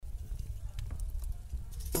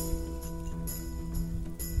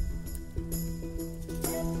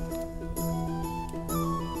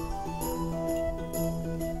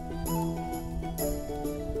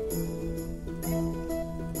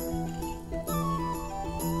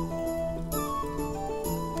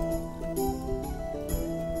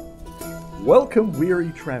Welcome,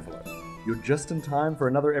 weary traveler. You're just in time for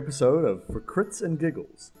another episode of For Crits and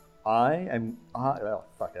Giggles. I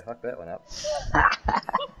fucked that one up.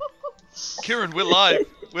 Kieran, we're live.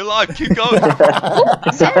 We're live. Keep going.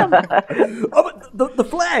 Sam! Oh, but the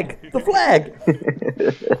flag! The flag!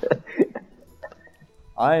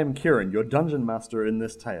 I am Kieran, your dungeon master in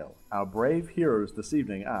this tale. Our brave heroes this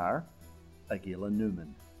evening are Aguila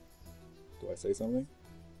Newman. Do I say something?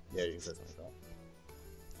 Yeah, you can say something.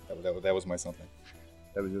 That was my something.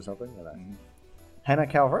 That was your something? Hannah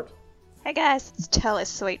Calvert, Hey guys, it's Tell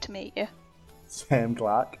sweet to meet you. Sam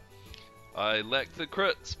Clark, I lack the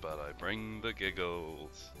crits, but I bring the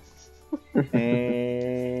giggles. and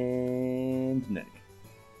Nick.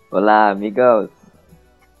 Hola, amigos.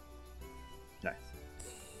 Nice.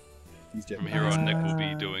 He's From here on, Nick will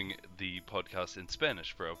be doing the podcast in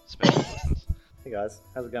Spanish for our Spanish listeners. Hey guys,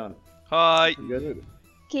 how's it going? Hi. You good?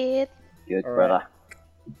 Kid. Good, All brother.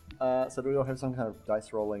 So do we all have some kind of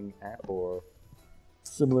dice rolling app or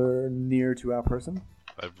similar near to our person?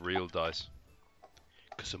 I have real dice.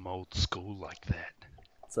 Because I'm old school like that.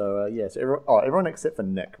 So so everyone except for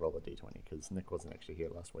Nick roll a d20 because Nick wasn't actually here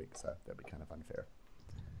last week, so that'd be kind of unfair.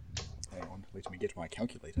 Hang on, let me get my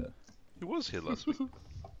calculator. He was here last week.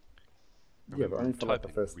 Yeah, but only for like the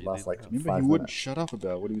Typing last really like loud. Remember, 5 he wouldn't minutes. shut up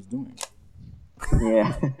about what he was doing.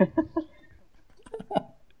 Yeah.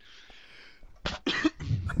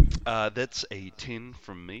 That's a 10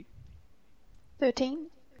 from me. 13.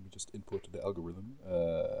 Let me just input the algorithm.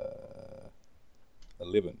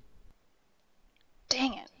 11.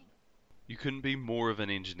 Dang it. You couldn't be more of an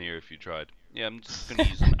engineer if you tried. Yeah, I'm just going to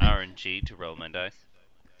use an RNG to roll my dice.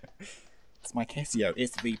 It's my Casio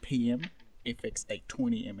SVPM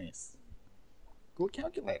FX820MS. Good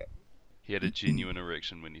calculator. He had a genuine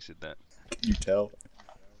erection when he said that. Can you tell?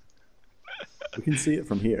 We can see it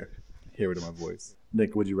from here. Hear it in my voice.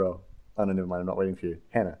 Nick, would you roll? Oh no, never mind. I'm not waiting for you.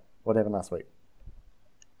 Hannah, what happened last week?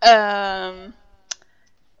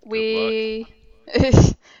 We...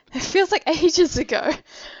 it feels like ages ago.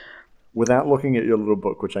 Without looking at your little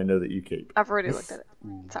book, which I know that you keep. I've already looked at it.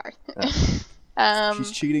 Sorry.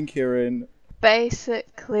 She's cheating, Kieran.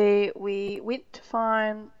 Basically, we went to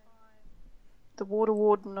find the water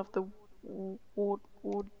warden of the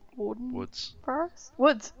warden Woods. forest?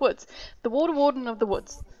 Woods. The water warden of the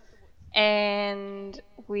woods. And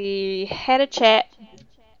we had a chat.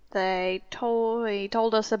 He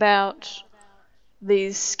told us about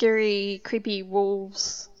these scary, creepy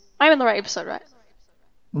wolves. I'm in the right episode, right?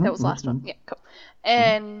 That was the last one. Yeah, cool.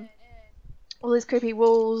 And all these creepy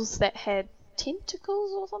wolves that had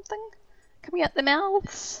tentacles or something coming out their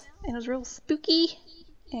mouths, and it was real spooky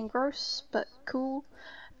and gross, but cool.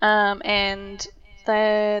 And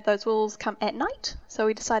those wolves come at night, so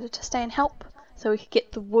we decided to stay and help, so we could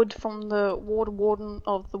get the wood from the water warden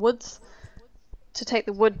of the woods to take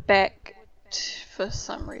the wood back. For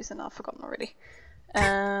some reason, I've forgotten already.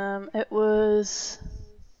 It was.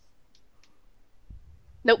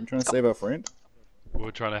 Nope. I'm trying to save our friend.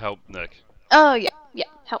 We're trying to help Nick. Oh, yeah,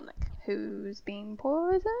 help Nick, who's being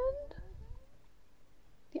poisoned.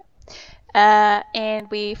 Yeah. And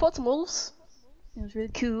we fought some wolves. It was really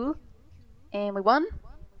cool. And we won.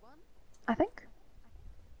 I think.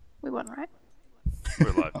 We won, right?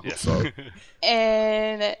 We're live, yeah. Sorry.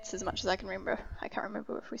 And that's as much as I can remember. I can't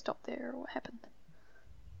remember if we stopped there or what happened.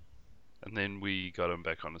 And then we got him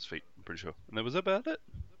back on his feet, I'm pretty sure. And that was about it.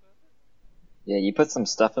 Yeah, you put some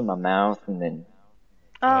stuff in my mouth and then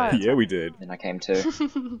Oh, Yeah, we did. I came to.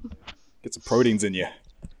 Get some proteins in you.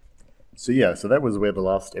 So that was where the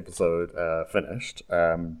last episode finished.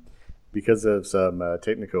 Because of some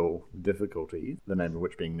technical difficulties, the name of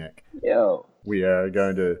which being Nick, Yo. we're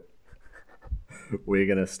going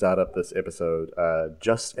to start up this episode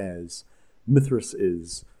just as Mithras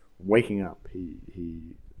is waking up.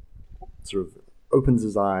 He sort of opens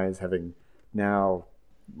his eyes, having now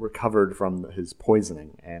recovered from his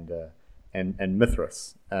poisoning, and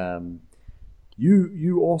Mithras,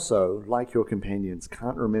 you also, like your companions,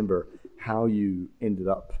 can't remember how you ended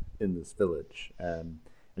up in this village, and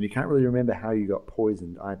you can't really remember how you got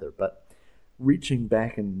poisoned either. But reaching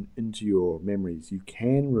back into your memories, you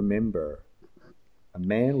can remember a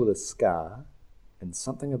man with a scar and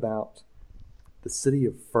something about the city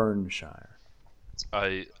of Fernshire.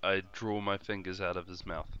 I draw my fingers out of his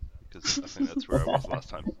mouth, because I think that's where I was last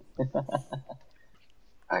time.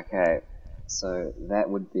 Okay, so that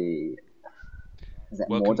would be. Is that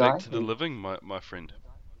Welcome more back dice? to the living, my friend.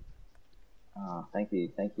 Oh, thank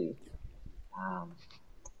you.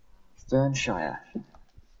 Fernshire.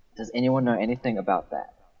 Does anyone know anything about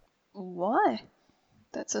that? why?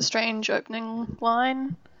 That's a strange opening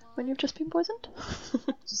line. when you've just been poisoned?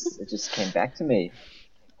 It just came back to me.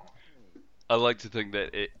 I like to think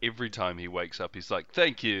that every time he wakes up, he's like,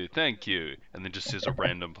 thank you, and then just says a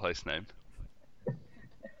random place name.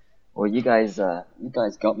 Well, you guys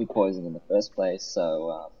got me poisoned in the first place,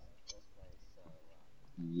 so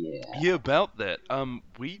yeah. Yeah, about that.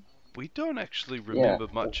 We don't actually remember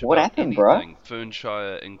much What about happened, bro? anything,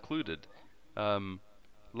 Fernshire included.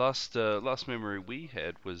 Last memory we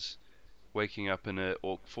had was waking up in a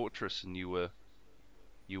orc fortress, and you were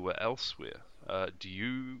elsewhere. Do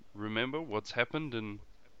you remember what's happened in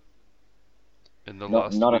the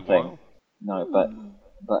last Not a wee thing. while? No,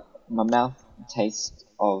 but my mouth tastes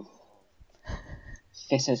of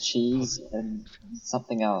feta cheese and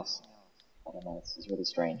something else. I don't know. It's really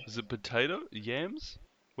strange. Is it potato? Yams?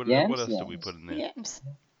 What Yams? else did Yams. we put in there? Yams.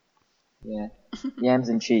 Yeah, yams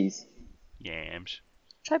and cheese. Yams.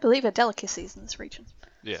 Which I believe are delicacies in this region.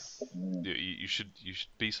 Yeah. You should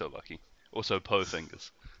be so lucky. Also, Poe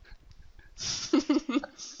fingers.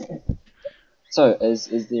 So, is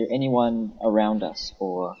there anyone around us,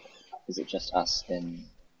 or is it just us in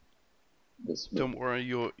this room? Don't worry,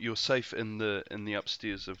 you're safe in the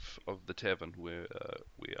upstairs of the tavern where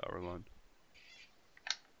we are alone.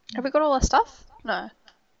 Have we got all our stuff? No.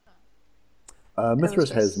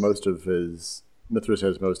 Mithras has most of his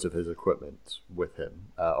equipment with him.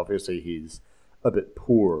 Obviously, he's a bit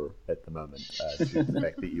poor at the moment due to the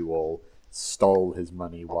fact that you all stole his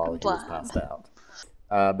money while he was passed out.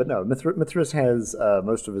 But no, Mithras has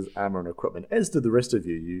most of his armor and equipment, as did the rest of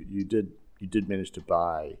you. You did manage to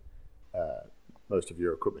buy most of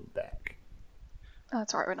your equipment back. Oh,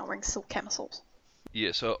 that's alright, we're not wearing silk camisoles.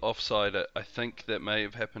 Yeah, so offside, I think that may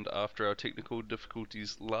have happened after our technical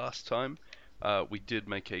difficulties last time. We did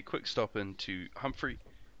make a quick stop into Humphrey,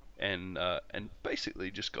 and basically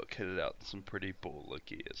just got kitted out in some pretty baller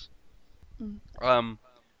gears.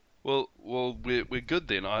 Well, we're good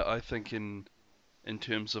then. I think in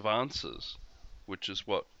terms of answers, which is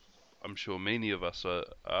what I'm sure many of us are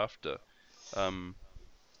after. Our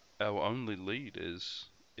only lead is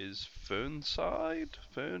Ferndale?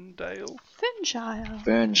 Fernshire.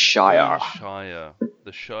 Fernshire.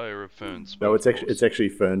 The Shire of Ferns. No, it's actually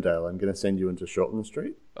Ferndale. I'm going to send you into Shortland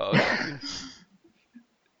Street. Oh, okay.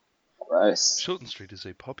 Gross. Shortland Street is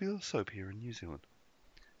a popular soap here in New Zealand.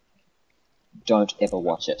 Don't ever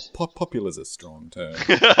watch it. Popular is a strong term.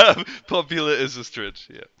 Popular is a stretch,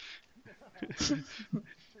 yeah.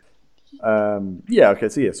 Yeah. Okay.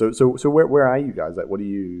 So where are you guys? Like, what do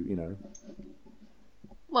you?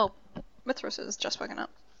 Well, Mithras is just woken up.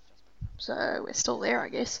 So we're still there, I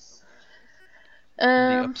guess.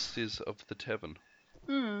 The upstairs of the tavern.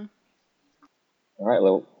 All right.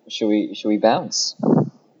 Well, should we bounce?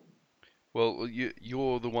 Well,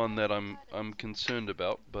 you're the one that I'm concerned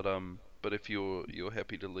about, but if you're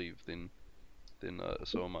happy to leave, then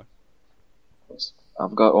so am I.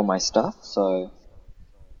 I've got all my stuff, so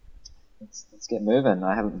let's get moving.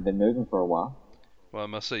 I haven't been moving for a while. Well, I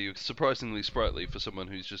must say you're surprisingly sprightly for someone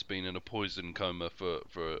who's just been in a poison coma for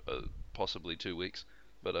possibly 2 weeks,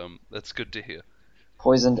 but that's good to hear.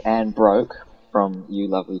 Poisoned and broke from you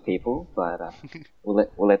lovely people, but we'll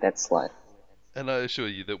let that slide. And I assure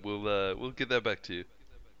you that we'll get that back to you.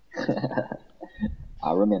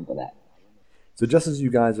 I'll remember that. So just as you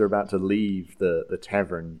guys are about to leave the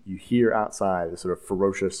tavern, you hear outside a sort of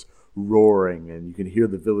ferocious roaring, and you can hear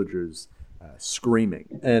the villagers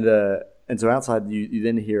screaming. And so outside, you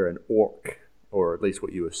then hear an orc, or at least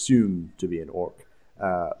what you assume to be an orc,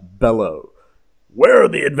 bellow, "Where are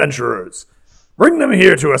the adventurers? Bring them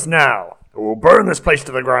here to us now, or we'll burn this place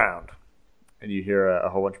to the ground." And you hear a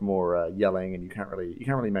whole bunch more yelling, and you can't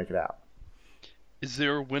really make it out. Is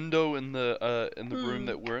there a window in the room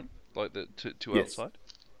that we're in, like to Yes. outside?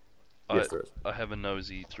 Yes, there is. I have a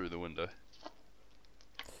nosy through the window.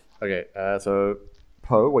 Okay, so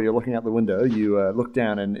Poe, while you're looking out the window, you look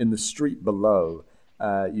down, and in the street below,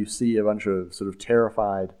 you see a bunch of sort of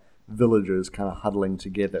terrified villagers kind of huddling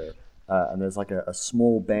together, and there's like a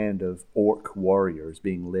small band of orc warriors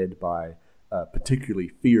being led by a particularly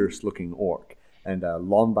fierce-looking orc, and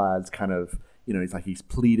Lombard's kind of, he's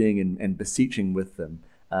pleading and beseeching with them,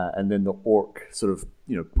 and then the orc sort of,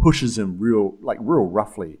 pushes him real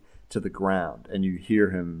roughly to the ground, and you hear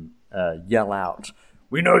him yell out,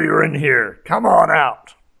 "We know you're in here. Come on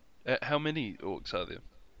out." How many orcs are there?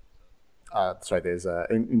 Sorry, there's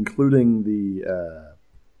including the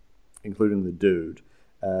dude.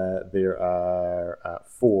 There are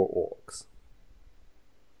 4 orcs.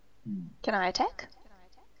 Can I attack?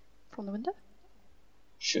 From the window?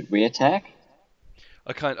 Should we attack?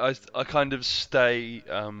 I kind of stay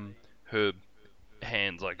her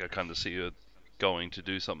hands, like I kind of see her going to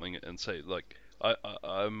do something and say like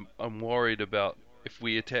I'm worried about if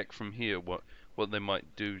we attack from here, what they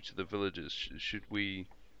might do to the villagers. Should we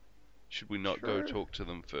not go Sure. talk to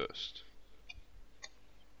them first?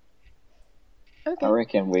 Okay. I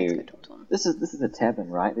reckon Let's we. go talk to them. This is a tavern,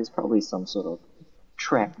 right? There's probably some sort of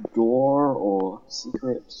trap door or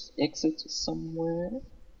secret exit somewhere.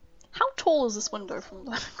 How tall is this window from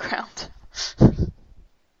the ground?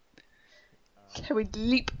 Can we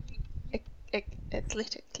leap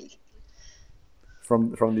athletically?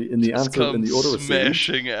 From the in the Just answer in the come order received,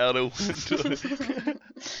 smashing out a window.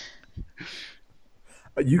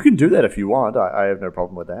 you can do that if you want. I have no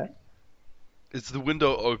problem with that. Is the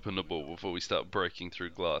window openable before we start breaking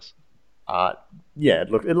through glass? Yeah, it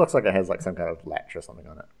looks like it has like some kind of latch or something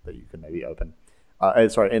on it that you can maybe open.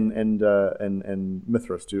 Sorry, and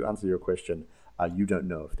Mithras, to answer your question, you don't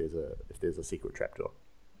know if there's a secret trapdoor.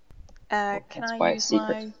 Can That's I why use it's secret.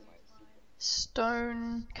 my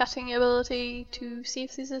stone cutting ability to see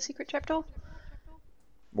if there's a secret trapdoor?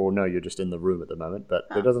 Well, no, you're just in the room at the moment, but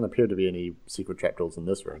there doesn't appear to be any secret trapdoors in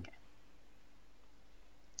this room.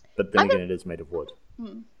 But then again, it is made of wood.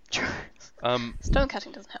 True. Um, Stone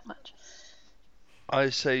cutting doesn't help much. I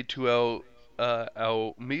say to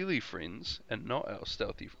our melee friends and not our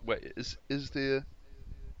stealthy. Wait, is there?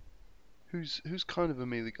 Who's kind of a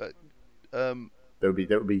melee guy? That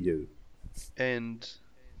would be you. And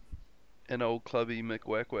an old clubby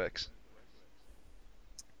McWackWacks.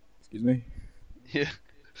 Excuse me? Yeah.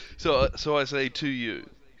 So I say to you,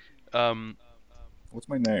 What's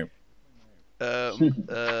my name?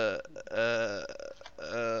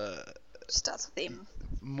 Starts with them.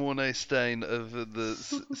 Mornay Stain of the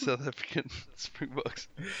South African Springboks.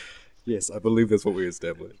 Yes, I believe that's what we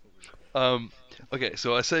established. Okay,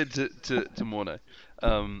 so I say to Mornay,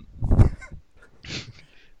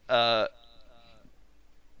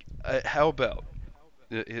 how about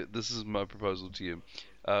this is my proposal to you.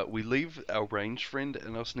 We leave our ranged friend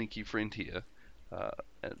and our sneaky friend here,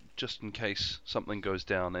 just in case something goes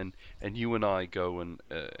down, and you and I go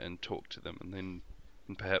and talk to them, and then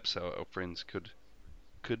perhaps our friends could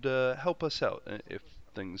help us out if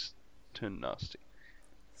things turn nasty.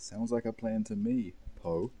 Sounds like a plan to me,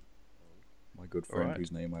 Poe. My good friend, Alright.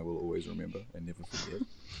 whose name I will always remember and never forget.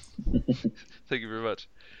 Thank you very much.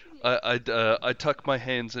 I tuck my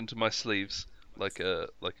hands into my sleeves like a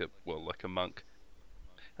monk.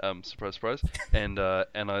 Surprise, surprise. And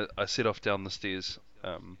I set off down the stairs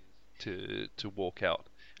to walk out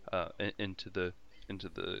into the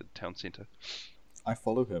town centre. I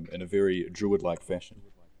follow him in a very druid-like fashion.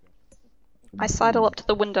 I sidle up to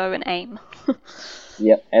the window and aim.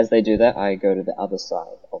 Yep, as they do that, I go to the other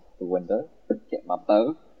side of the window, get my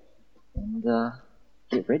bow, and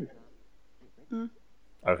get ready.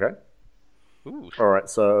 Okay. Ooh. All right.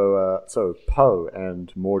 So Poe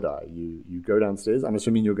and Mordai, you go downstairs. I'm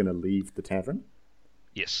assuming you're going to leave the tavern.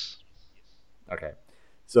 Yes. Okay.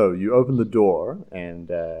 So you open the door, and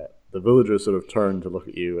the villagers sort of turn to look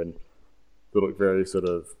at you, and they look very sort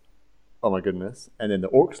of, oh my goodness. And then the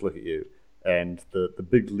orcs look at you, and the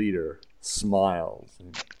big leader smiles.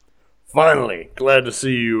 Finally, glad to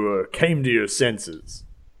see you came to your senses.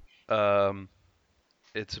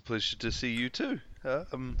 It's a pleasure to see you too.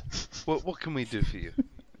 What can we do for you?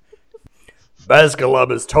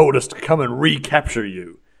 Basgalub has told us to come and recapture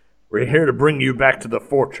you. We're here to bring you back to the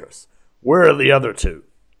fortress. Where are the other two?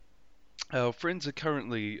 Our friends are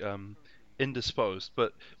currently indisposed,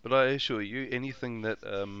 but I assure you, anything that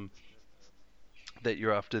that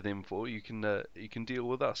you're after them for, you can deal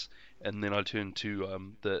with us. And then I turn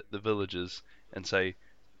to the villagers and say,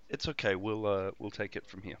 it's okay, we'll take it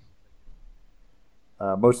from here.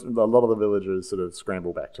 A lot of the villagers sort of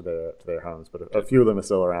scramble back to their homes, but a few of them are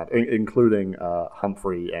still around, including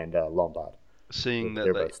Humphrey and Lombard. Seeing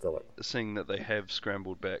They're that both still they have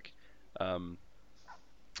scrambled back,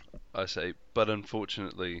 I say, but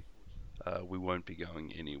unfortunately, we won't be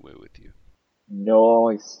going anywhere with you.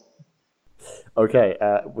 Nice. Okay.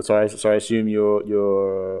 So I assume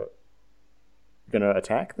you're gonna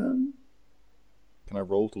attack them. Can I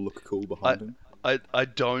roll to look cool behind him? I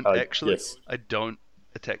don't actually. Yes. I don't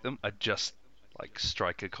attack them. I just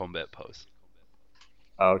strike a combat pose.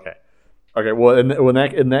 Oh, okay. Okay. Well,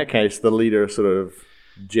 in that case, the leader sort of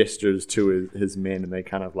gestures to his men, and they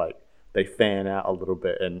kind of they fan out a little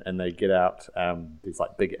bit, and they get out these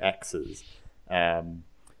big axes, and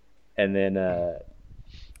then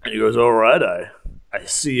he goes, "All right, I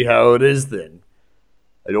see how it is then.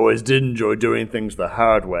 I always did enjoy doing things the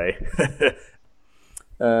hard way."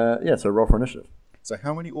 Yeah. So roll for initiative. So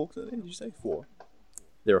how many orcs are there? Did you say 4?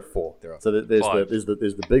 There are 4. There are So there's Five.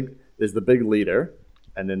 the big leader,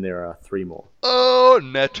 and then there are 3 more. Oh,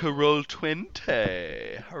 natural 20.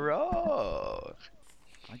 Hurrah.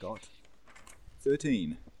 I got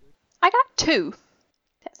 13. I got 2.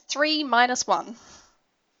 That's 3 minus 1.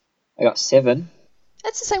 I got 7.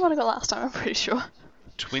 That's the same one I got last time, I'm pretty sure.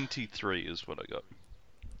 23 is what I got.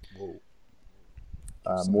 Whoa.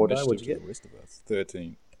 Mordai, Initiative what'd to you get? the rest of us.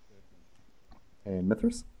 13. And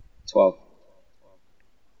Mithras? 12.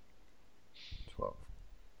 12.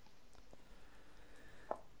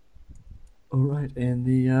 Alright, and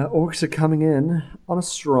the orcs are coming in on a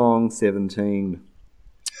strong 17.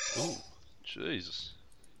 Ooh, Jesus.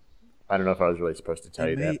 I don't know if I was really supposed to tell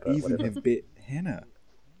They you may that, but even whatever. have bit Hannah.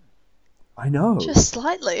 I know. Just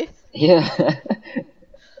slightly. Yeah.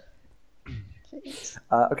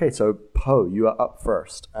 Okay, so Poe, you are up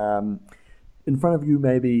first. In front of you,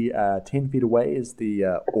 maybe 10 feet away, is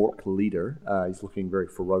the orc leader. He's looking very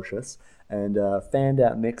ferocious. And fanned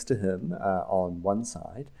out next to him on one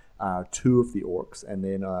side are 2 of the orcs. And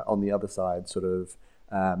then on the other side, sort of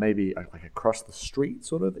maybe like across the street,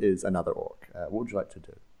 sort of, is another orc. What would you like to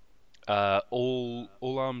do? All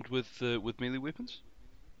armed with melee weapons?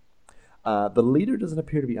 The leader doesn't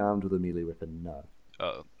appear to be armed with a melee weapon, no.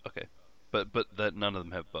 Oh, okay. But that none of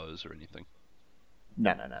them have bows or anything.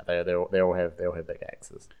 No. They all have big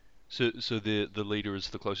axes. So the leader is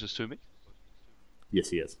the closest to me, Yes,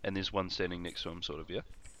 he is. and there's one standing next to him, sort of. Yeah.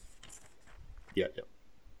 Yeah.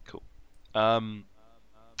 Cool.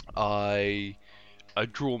 I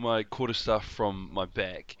draw my quarterstaff from my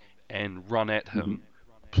back and run at him,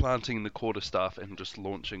 planting the quarterstaff and just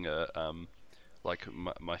launching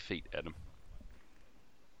my feet at him.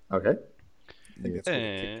 Okay. I think that's what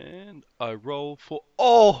it kicked. And I roll for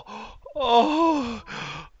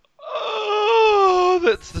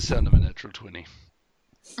that's the sound of a natural 20.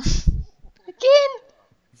 Again!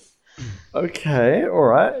 Okay,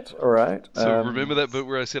 alright. So remember that bit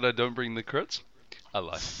where I said I don't bring the crits? I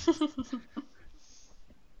lied.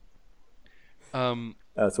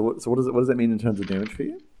 So what does that mean in terms of damage for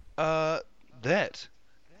you? That,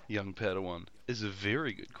 young Padawan, is a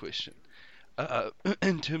very good question.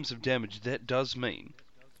 In terms of damage, that does mean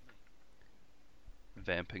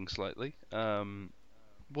vamping slightly.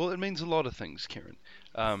 Well, it means a lot of things, Karen.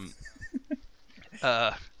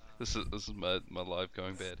 This is my live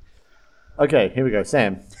going bad. Okay, here we go.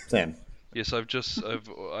 Sam. Yes,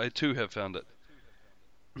 I too have found it.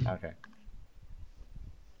 Okay.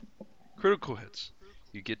 Critical hits.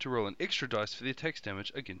 You get to roll an extra dice for the attack's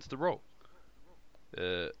damage against the roll.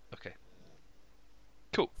 Okay.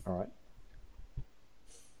 Cool. Alright.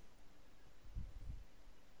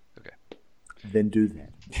 Okay. Then do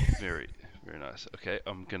that. Very, very nice. Okay,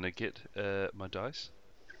 I'm gonna get my dice,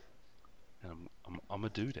 and I'm gonna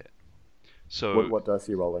do that. So What dice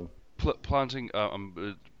are you rolling? planting.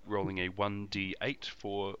 I'm rolling a 1d8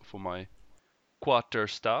 for my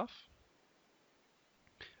quarterstaff.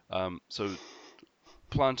 So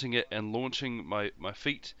planting it and launching my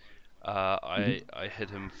feet, I hit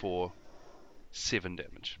him for 7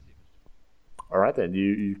 damage. Alright then,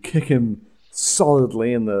 you kick him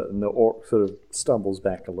solidly and the orc sort of stumbles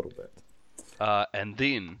back a little bit. And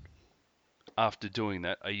then, after doing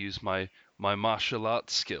that, I use my martial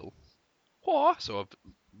arts skill. So I've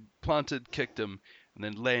planted, kicked him, and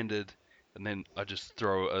then landed, and then I just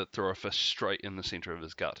throw a fist straight in the center of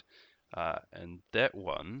his gut. And that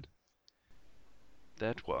one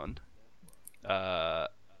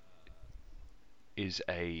is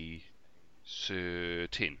a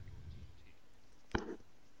 10.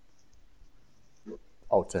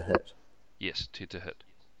 Oh, to hit. Yes, 10 to hit.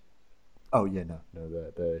 Oh yeah, no.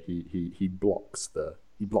 He blocks the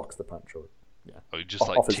punch, or yeah. Oh, he just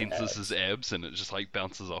Off his tenses abs. his abs and it just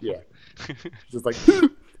bounces off Yeah. him. Just like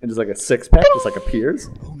and just like a 6-pack just like appears.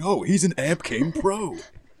 Oh no, he's an Ab King Pro.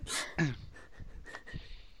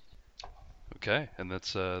 Okay, and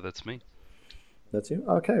that's me. That's you?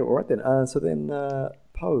 Okay, alright then. So then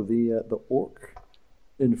Poe, the orc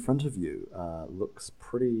in front of you looks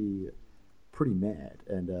pretty mad,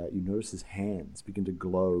 and you notice his hands begin to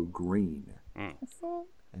glow green.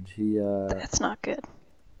 And he That's not good.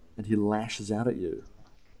 and he lashes out at you.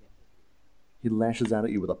 He lashes out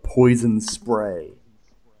at you with a poison spray.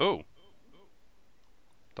 Oh.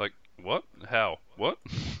 Like, what? How? What?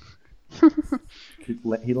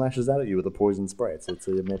 He lashes out at you with a poison spray. It's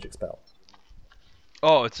a magic spell.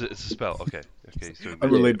 Oh, it's a spell. Okay. He's doing that.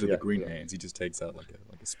 Unrelated to yeah, the green yeah. hands, he just takes out like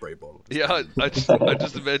a spray bottle. Yeah, I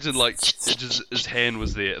just imagine his hand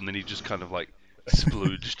was there and then he just kind of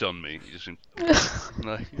splooged on me. He just went,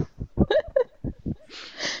 like,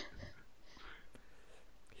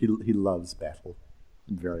 He loves battle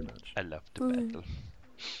very much. I love to battle.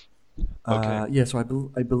 Yeah, so I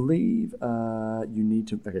believe you need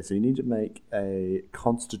to. Okay, so you need to make a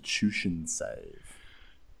Constitution save.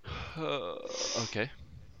 Okay.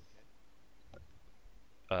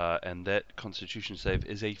 And that Constitution save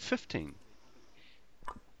is a 15.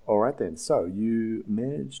 All right then. So you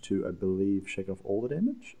manage to, I believe, shake off all the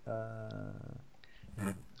damage.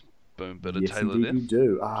 Boom, bit of Yes, Taylor indeed there. you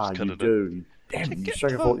do. Just cut You it do. Damn, you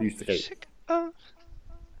shake off all. You okay.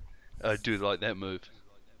 I do like that move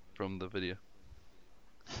from the video.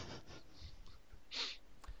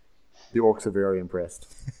 The orcs are very impressed.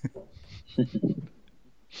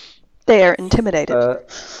 They are intimidated.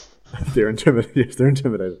 They're intimidated. Yes, they're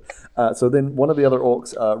intimidated. So then one of the other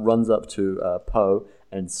orcs runs up to Poe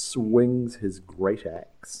and swings his great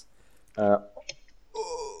axe. Oh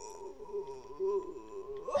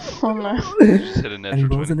no. Just hit a And he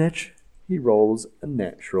natural rolls 20. he rolls a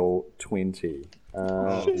natural 20. It's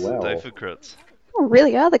a day Well, for crits. Oh,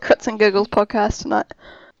 really are the Crits and Googles podcast tonight.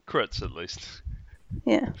 Crits, at least.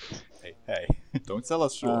 Yeah. Hey, don't sell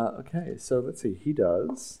us short. okay, so let's see. He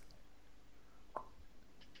does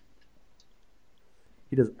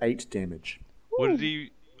 8 damage. What did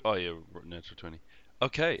he... Oh, yeah, natural 20.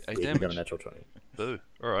 Okay, 8 Yeah, he got a damage. natural 20. Boo.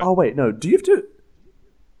 Alright. Oh wait, no. Do you have to?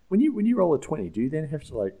 When you roll a 20, do you then have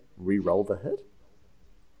to like re-roll the hit?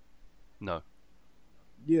 No.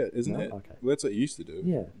 Yeah, isn't No? it? Okay. Well, that's what you used to do.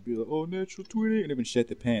 Yeah. You'd be like, oh, natural 20, and everyone shat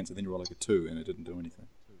their pants, and then you roll like a 2, and it didn't do anything.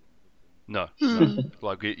 No. No.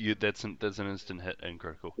 Like, that's an instant hit and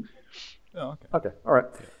critical. Oh, okay. Okay, all right.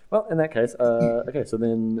 Well, in that case, okay. So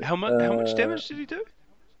then, How much damage did he do?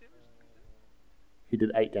 He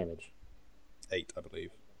did 8 damage. 8, I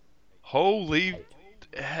believe. Holy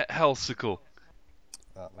hellsicle.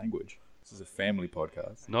 Language. This is a family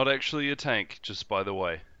podcast. Not actually a tank, just by the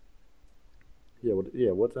way. Yeah. What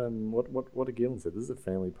Gillen said. This is a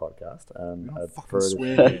family podcast. We don't I fucking prefer to-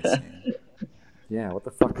 swear here, Sam. Yeah. What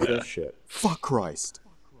the fuck is that shit? Fuck Christ.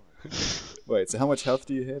 Wait, so how much health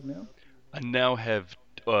do you have now? I now have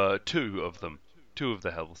 2 of them. 2 of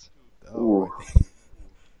the healths. Oh, right.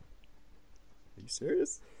 Are you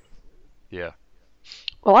serious? Yeah.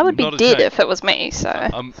 Well, I would be Not a dead tank. if it was me, so.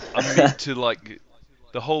 I'm meant to like...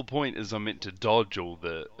 The whole point is I'm meant to dodge all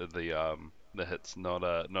the hits, not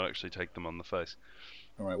actually take them on the face.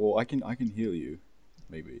 All right. Well, I can heal you,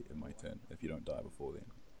 maybe in my turn if you don't die before then.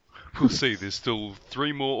 We'll see. There's still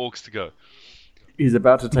 3 more orcs to go. He's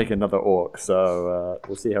about to take another orc, so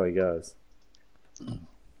we'll see how he goes.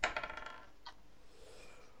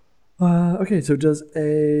 Okay, so does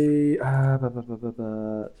a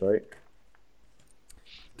sorry,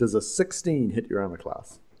 does a 16 hit your armor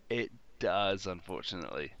class? It does,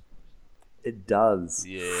 unfortunately. It does.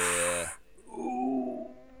 Yeah.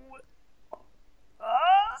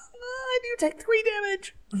 You take 3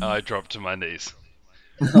 damage. I dropped to my knees.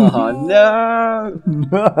 Oh no!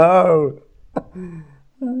 No.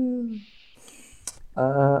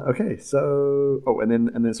 Okay, so and then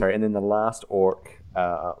the last orc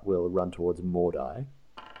will run towards Mordai.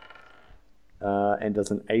 And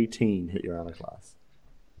does an 18 hit your armor class?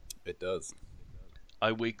 It does.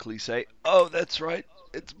 I weakly say, "Oh, that's right.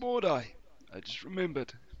 It's Mordai. I just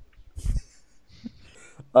remembered."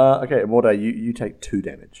 Okay, Mordai, you take 2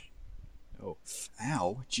 damage. Oh,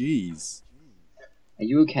 ow! Jeez. Are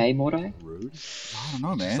you okay, Mordai? Rude. I don't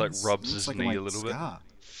know, man. like This rubs looks his like knee might a little bit. scar.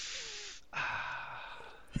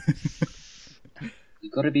 You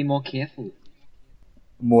gotta be more careful.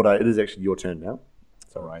 Mordai, it is actually your turn now.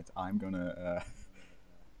 All right, I'm gonna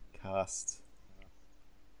cast.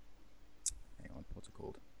 Hang on, what's it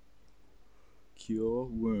called? Cure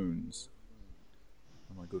Wounds.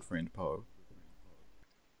 On my good friend Poe.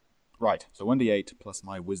 Right, so 1d8 plus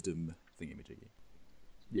my wisdom thingamajiggy.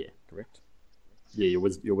 Yeah. Correct? Yeah,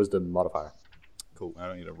 your wisdom modifier. Cool. I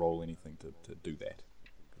don't need to roll anything to do that.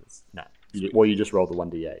 'Cause No. You just roll the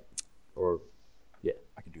 1d8. Or, yeah.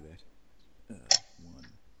 I can do that. 1.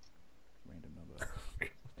 Random number.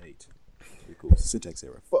 8. Pretty cool. Syntax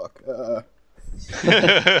error. Fuck.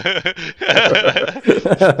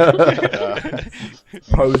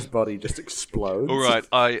 Poe's body just explodes. All right,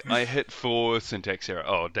 I hit 4 syntax error.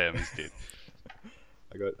 Oh damn, he's dead.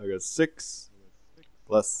 I got 6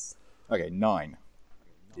 plus 9.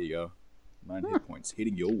 There you go. 9 hit points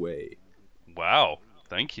heading your way. Wow,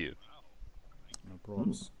 thank you. No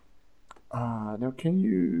problems. Now, can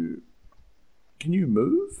you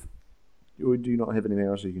move? Or do you not have anything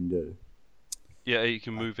else you can do? Yeah, you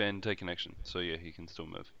can move and take an action. So yeah, he can still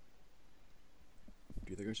move. Do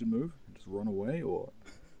you think I should move and just run away, or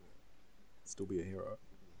still be a hero?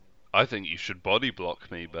 I think you should body block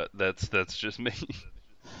me, but that's just me.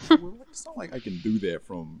 Well, it's not like I can do that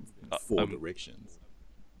from 4 I'm- directions.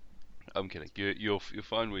 I'm kidding. You're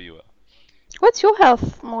fine where you are. What's your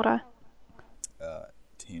health, Mora?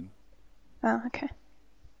 10. Oh, okay.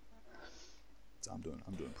 So I'm doing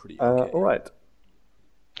pretty okay. All right.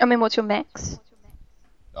 I mean, what's your max?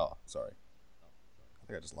 Oh, sorry. I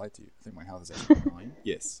think I just lied to you. I think my health is actually 9.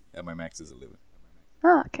 Yes, and my max is 11.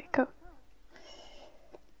 Oh, okay, cool.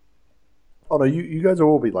 Oh no, you guys will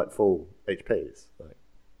all be like full HPs. Like,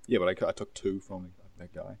 Yeah, but I took 2 from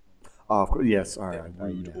that guy. oh, of course, yes. Sorry, That I-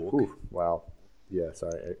 rude yeah. orc. Ooh, wow. Yeah,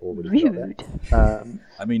 sorry, I already forgot Rude. that.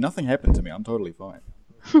 I mean, nothing happened to me. I'm totally fine.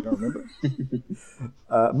 You don't remember?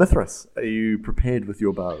 Mithras, are you prepared with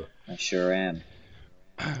your bow? I sure am.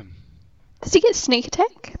 Does he get sneak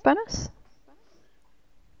attack bonus?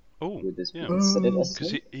 Oh, Would this yeah. be considered a Because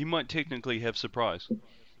sneak? he might technically have surprise.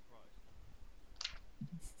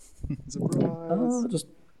 Surprise. Just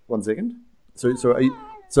 1 second. So are you,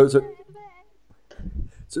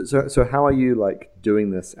 so how are you like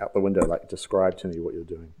doing this out the window? Like, describe to me what you're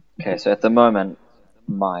doing. Okay, so at the moment,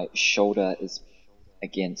 my shoulder is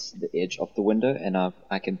against the edge of the window, and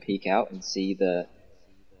I can peek out and see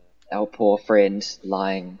our poor friend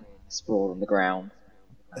lying sprawled on the ground.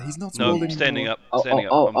 He's not No, sprawled standing anymore. up. Standing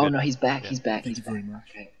up. I'm good. No, he's back. Yeah. He's back. Thank He's you very back. much.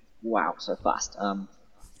 Okay. Wow, so fast.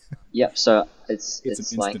 Yep. So it's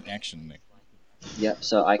It's an like instant action, Nick. yep.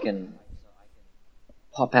 So I can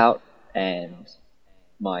pop out, and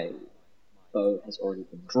my bow has already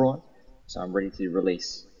been drawn, so I'm ready to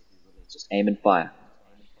release. Just aim and fire.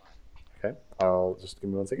 Okay, I'll just give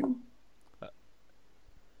me 1 second.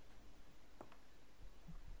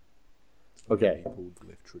 Okay, He pulled the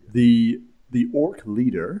left trigger. the orc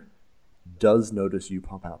leader does notice you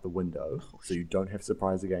pop out the window, so you don't have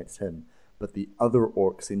surprise against him. But the other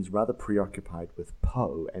orc seems rather preoccupied with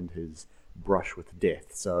Poe and his brush with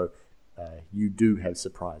death, so you do have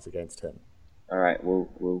surprise against him. All right,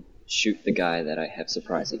 we'll shoot the guy that I have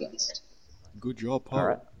surprise against. Good job, Paul. All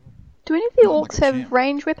right. Do any of the Like orcs a have champ.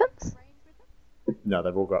 range weapons? No,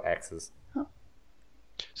 they've all got axes.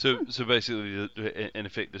 So basically, in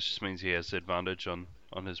effect, this just means he has advantage on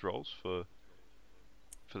his rolls for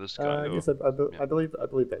this guy. I guess or- I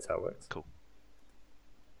believe that's how it works. Cool.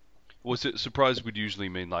 Was it surprise would usually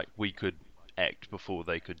mean like we could act before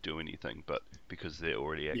they could do anything, but because they're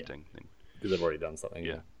already acting, then Because they've already done something.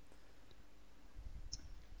 yeah.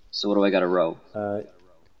 So what do I got to roll?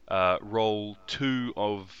 Roll 2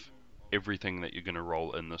 of everything that you're going to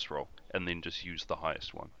roll in this roll, and then just use the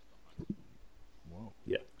highest one. Whoa,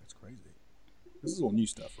 Yeah. that's crazy. This is all new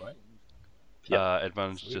stuff, right? Yep.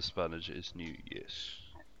 Advantage, disadvantage is new, yes.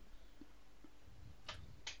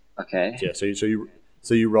 Okay. Yeah.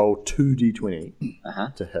 So you roll 2d20 Uh-huh.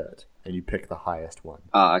 to hit, and you pick the highest one.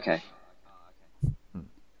 Oh, okay.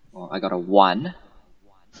 Well, I got a 1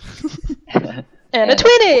 And a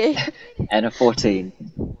 20! and a 14.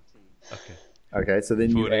 Okay. Okay. So then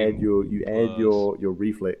you 14 add your plus-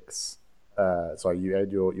 reflex. You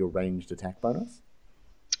add your ranged attack bonus.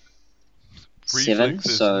 7, Reflex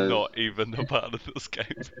is so not even a part of this game.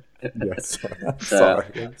 Yes. So-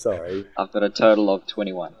 Sorry. I've got a total of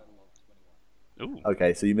 21. Ooh.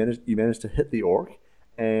 Okay. So you managed to hit the orc,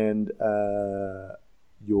 and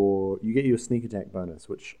you get your sneak attack bonus,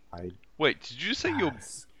 which I Wait, did you say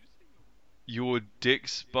your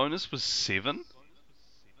dex bonus was 7?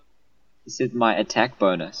 This is my attack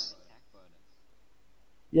bonus.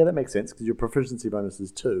 Yeah, that makes sense because your proficiency bonus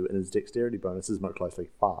is 2 and his dexterity bonus is most likely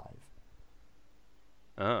 5.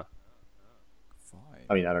 Ah. 5.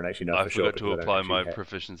 I mean, I don't actually know I for sure. forgot to because I don't apply actually my have-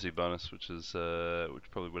 proficiency bonus, which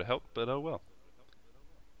probably would have helped, but oh well.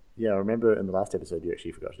 Yeah, I remember in the last episode you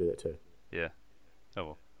actually forgot to do that too. Yeah. Oh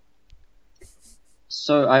well.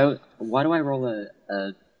 So why do I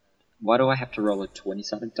have to roll a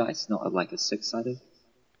 20-sided dice, not like a 6-sided?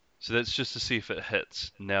 So that's just to see if it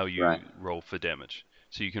hits. Now you Right. roll for damage.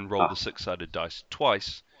 So you can roll the 6-sided dice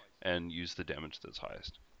twice and use the damage that's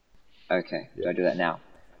highest. Okay, do I do that now?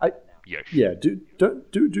 Yes. Yeah, do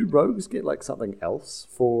rogues get like something else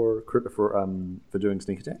for doing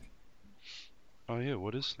sneak attack? Oh yeah,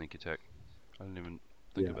 what is sneak attack? I didn't even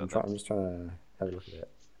think Yeah, about I'm just trying to have a look at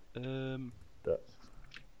that. that.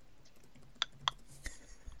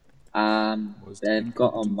 But They've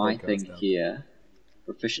got on incompetent my podcast thing now. here,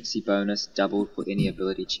 proficiency bonus doubled for any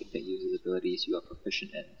ability check that uses abilities you are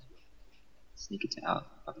proficient in. Sneak attack. I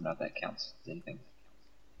don't know if that counts as anything.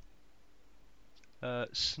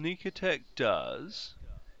 Sneak attack does.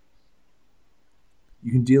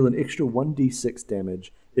 you can deal an extra 1d6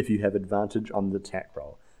 damage if you have advantage on the attack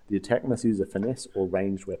roll. The attack must use a finesse or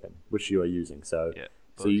ranged weapon, which you are using. So, Yeah,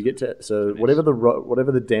 so you get to finesse.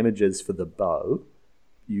 whatever the damage is for the bow,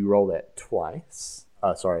 you roll that twice.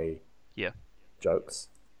 Sorry, Yeah. jokes.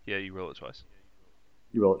 Yeah, you roll it twice.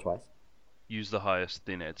 You roll it twice. Use the highest,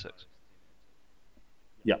 then add 6.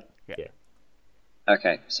 Yeah. Yeah. Yeah.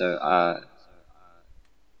 Okay, so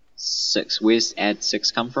 6. Where's add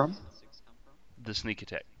 6 come from? The sneak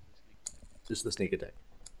attack. Just the sneak attack.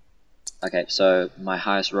 Okay, so my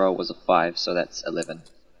highest roll was a 5, so that's 11.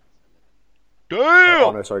 Damn!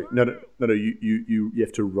 Oh no, sorry. No. You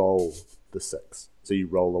have to roll the 6. So you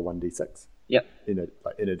roll a 1d6 Yep.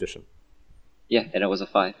 in addition. Yeah, and it was a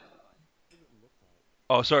 5.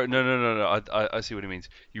 Oh, sorry. No. I see what he means.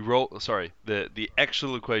 You roll. Sorry. The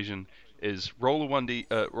actual equation is roll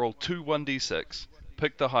roll 2 1d6,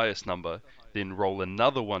 pick the highest number, then roll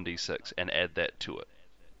another 1d6 and add that to it.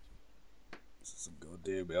 This is some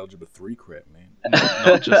goddamn algebra 3 crap, man.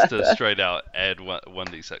 Not just a straight out add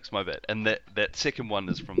 1d6. My bad. And that second one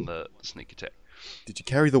is from the sneak attack. Did you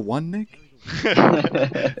carry the 1, Nick?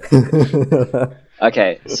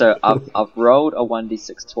 Okay, so I've rolled a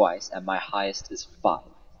 1d6 twice, and my highest is 5.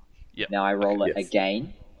 Yep. Now I roll it Yes.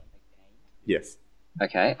 again. Yes.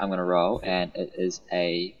 Okay, I'm gonna roll, and it is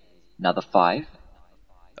another 5.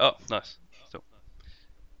 Oh, nice. So,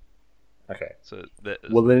 Okay. so that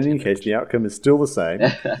is Well, then in 10 any case, damage. the outcome is still the same.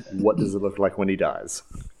 What does it look like when he dies?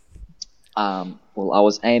 Well, I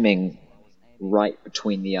was aiming right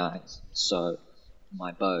between the eyes, so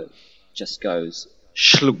my bow just goes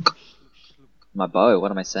shlunk. My bow,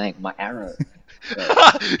 what am I saying? My arrow.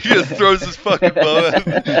 He just throws his fucking bow in.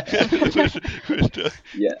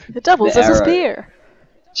 Yeah. It doubles The as a arrow. spear.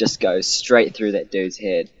 Just goes straight through that dude's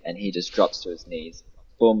head, and he just drops to his knees.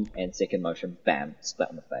 Boom, and second motion, bam, split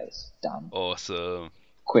in the face. Done. Awesome.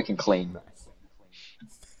 Quick and clean. Nice.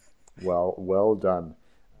 Well done.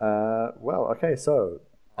 Okay, so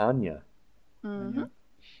Anya. Mm-hmm. Wanna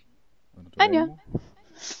do Anya. animal?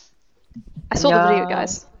 I saw the video, Yeah.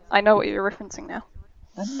 guys. I know what you're referencing now.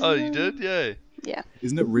 Oh, you did? Yay. Yeah.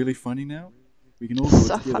 Isn't it really funny now? We can all do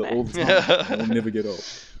So it together funny. all the time. And we'll never get old.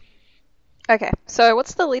 Okay, so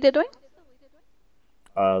what's the leader doing?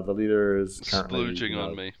 The leader is currently Splooging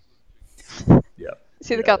on me. Yep. Is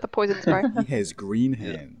he the guy with the poison spray? He has green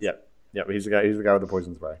hands. Yep. He's the guy. He's the guy with the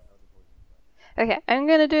poison spray. Okay, I'm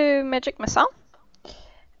gonna do magic missile.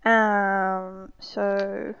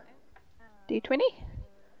 So D20,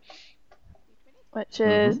 which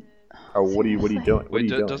is Oh, what are you doing? What are Wait, you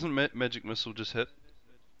doing? doesn't magic missile just hit?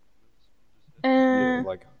 Yeah, uh, it,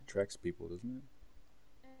 like attracts people, doesn't it?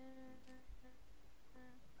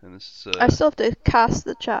 And this I is still have to cast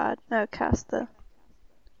the charge. No, cast the.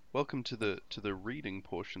 welcome to the reading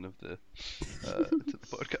portion of the to the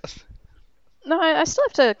podcast. No, I still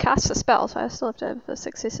have to cast the spell, so I still have to have the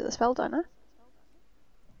success of the spell, don't I?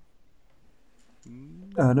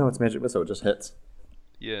 No, it's magic missile. It just hits.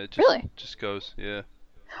 Yeah, it just, Really? just goes. Yeah.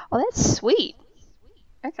 Oh, that's sweet.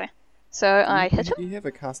 Okay, so I hit him. You have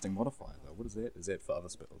a casting modifier though. What is that? Is that for other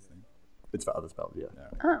spells then? It's for other spells. Yeah.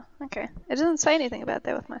 Oh, okay. It doesn't say anything about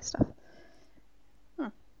that with my stuff.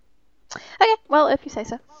 Okay, well, if you say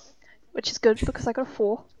so. Which is good because I got a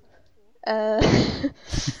 4.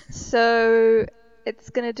 So it's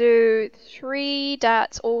gonna do 3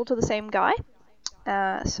 darts all to the same guy.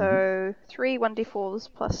 So 3 1d4s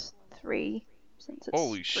plus 3, since it's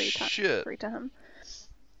Holy 3 shit. 3 to him.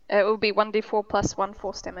 It will be 1d4 plus 1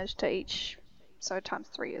 force damage to each. So times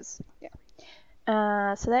 3 is, yeah.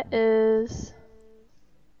 So that is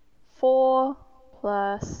 4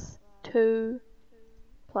 plus 2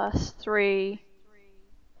 plus 3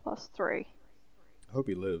 plus 3. I hope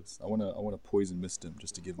he lives. I wanna poison mist him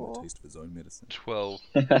just to give him a Four. taste of his own medicine. 12.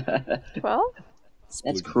 12? That's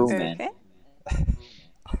Splooge cruel, mist. man.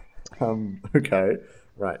 Okay. Okay.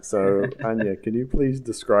 Right. So Anya, can you please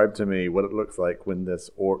describe to me what it looks like when this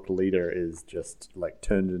orc leader is just like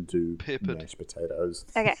turned into Peppered. mashed potatoes?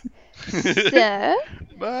 Okay. So,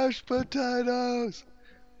 Mashed potatoes.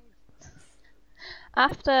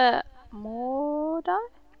 after Mordai?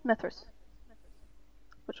 Mithras.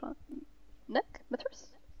 Which one? Nick? Mithras?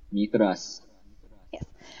 Mithras. Yes.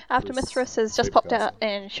 After Mithras. Mithras has just Saber popped castle. out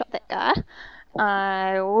and shot that guy,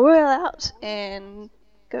 I whirl out and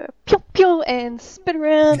go pew pew and spin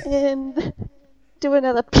around and do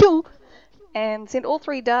another pew and send all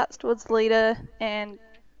 3 darts towards the leader. And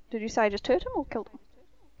did you say I just hurt him or killed him?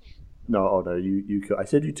 No, you. I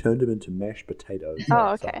said you turned him into mashed potatoes.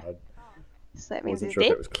 Oh, So okay. I So that means wasn't he's sure if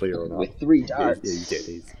dead. that was clear or not. With 3 Yeah, darts. he's dead.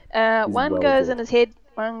 He's One well goes dead. in his head,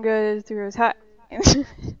 one goes through his heart,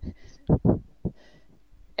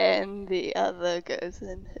 and the other goes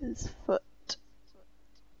in his foot.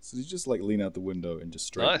 So you just like lean out the window and just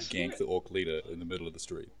straight Nice. gank the orc leader in the middle of the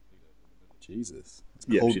street. Jesus, it's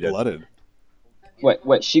Yeah, she did. cold-blooded.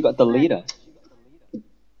 Wait, she got the leader.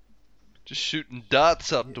 Just shooting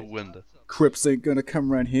darts out the window. Crips ain't gonna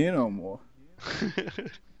come around here no more.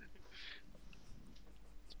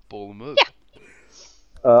 Ball and move.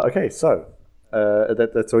 Okay, so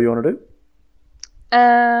that's all you want to do?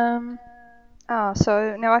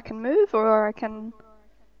 So now I can move, or I can.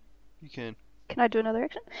 You can. Can I do another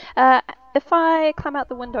action? If I climb out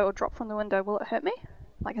the window or drop from the window, will it hurt me?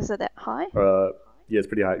 Like, is it that high? Yeah, it's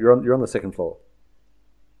pretty high. You're on the second floor.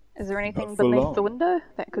 Is there anything Not for beneath the long. window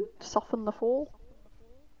that could soften the fall?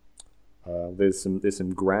 There's some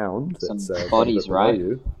ground Some that's bodies, below right?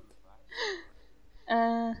 you.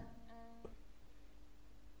 Can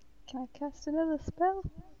I cast another spell?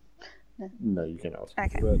 No, you cannot.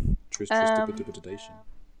 Okay. But Tristipitipitidation.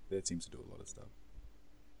 That seems to do a lot of stuff.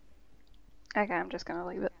 Okay, I'm just gonna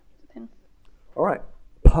leave it then. All right,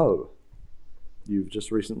 Poe. You've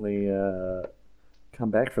just recently come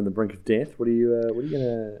back from the brink of death. What are you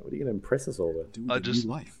gonna impress us all with? Do I with just-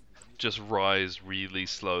 new life. Just rise really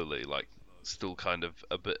slowly, like still kind of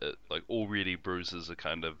a bit like already bruises are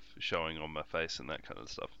kind of showing on my face and that kind of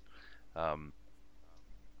stuff.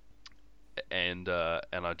 And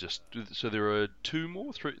I just so there are three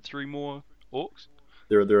more orcs.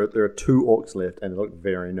 There are 2 orcs left, and they look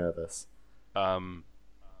very nervous.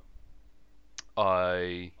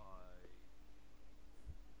 I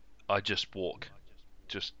just walk,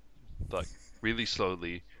 just like really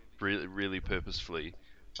slowly, really purposefully,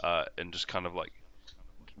 and just kind of like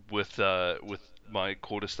with my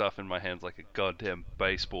quarterstaff in my hands like a goddamn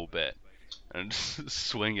baseball bat, and just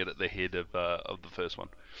swing it at the head of the first one.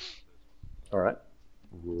 All right,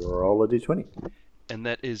 roll a d20. And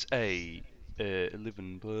that is a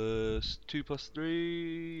 11 plus 2 plus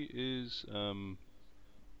 3 is oh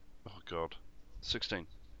god, 16.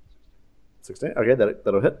 16. Okay,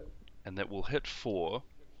 that'll hit. And that will hit for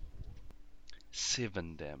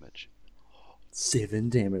 7 damage. 7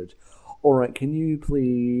 damage. All right, can you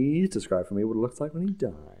please describe for me what it looks like when he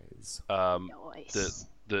dies? Nice.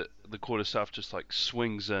 The quarterstaff just like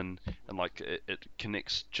swings in and like it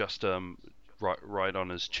connects just right on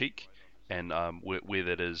his cheek, and where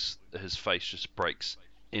that is, his face just breaks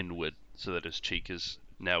inward so that his cheek is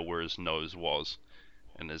now where his nose was,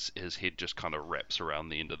 and his head just kind of wraps around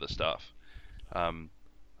the end of the staff.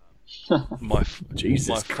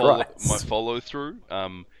 Jesus my Christ. follow through,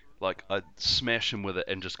 like I'd smash him with it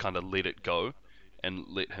and just kind of let it go, and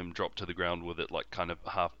let him drop to the ground with it like kind of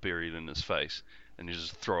half buried in his face, and you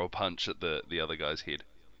just throw a punch at the other guy's head.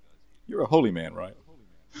 You're a holy man, right?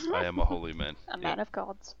 I am a holy man. A man of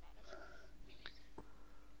gods.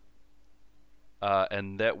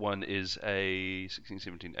 And that one is a 16,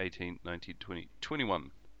 17, 18, 19, 20,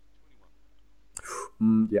 21.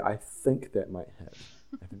 Yeah, I think that might hit.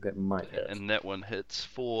 I think that might hit. And that one hits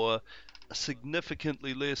for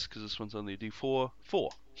significantly less, because this one's only a d4, 4.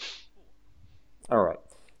 All right.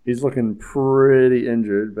 He's looking pretty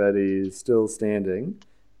injured, but he's still standing.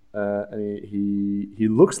 And he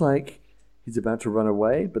looks like he's about to run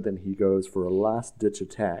away, but then he goes for a last-ditch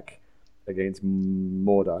attack against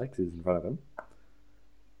Mordai, because he's in front of him.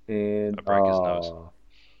 And I break his nose.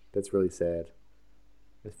 That's really sad.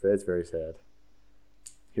 That's very sad.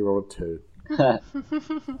 He rolled a 2.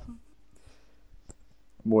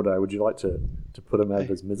 Mordai, would you like to put him out of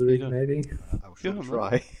his misery, yeah. maybe? I'll sure Yeah,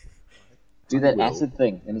 try. Do that Will. acid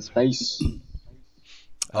thing in his face.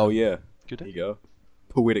 Oh yeah. Good There day. you go.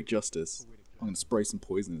 Poetic justice. I'm gonna spray some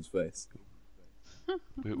poison in his face.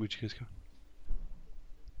 Where'd you guys go?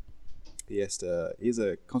 He has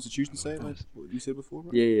a Constitution save, like what you said before,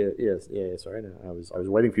 right? Yeah. Sorry, no, I was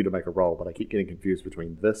waiting for you to make a roll, but I keep getting confused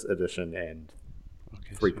between this edition and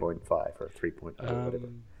Okay, 3.5 or 3.0 or whatever.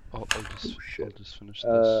 I'll just finish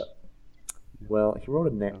this. Well, he rolled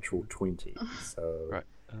a natural 20, so Right.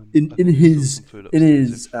 in I think his some food in upstairs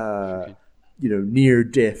his if you near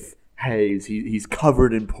death haze, he's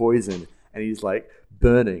covered in poison and he's like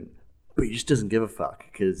burning, but he just doesn't give a fuck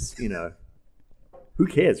because who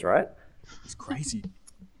cares, right? It's crazy.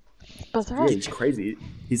 Bizarre. Yeah, he's crazy.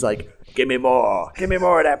 He's like, give me more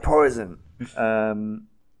of that poison.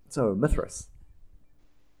 So Mithras.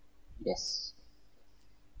 Yes.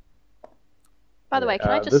 By the way, can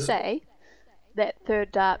I just this- say that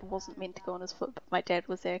third dart wasn't meant to go on his foot, but my dad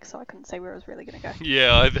was there, so I couldn't say where it was really going to go.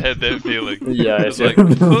 Yeah, I've had that feeling. Yeah, It's I like,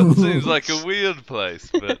 see. foot seems like a weird place,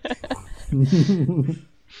 but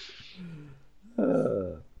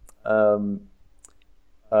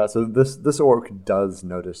So this orc does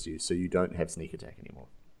notice you, so you don't have sneak attack anymore.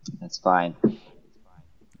 That's fine.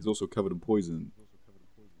 He's also covered in poison.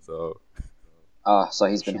 So Ah, so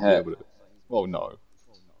he's been should hurt. be able to. Well, no.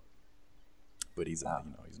 But he's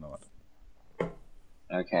he's not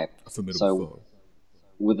Okay. a formidable So- foe.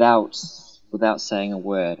 without saying a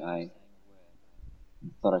word, I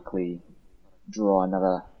methodically draw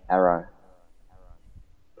another arrow,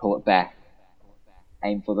 pull it back,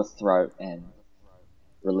 aim for the throat, and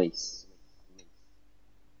release.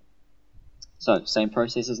 So, same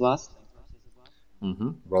process as last?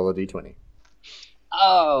 Mm-hmm. Roll a d20.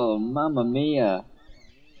 Oh, mamma mia.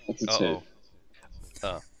 That's a 2.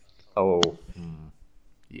 Uh-oh. Oh.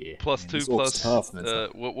 Yeah. Plus Man, 2 this orc's plus... tough, man.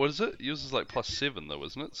 what is it? Yours is like plus 7 though,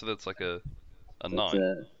 isn't it? So that's like a It's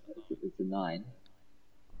 9. it's a 9.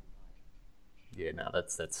 Yeah, no,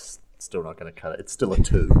 that's still not going to cut it. It's still a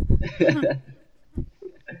 2.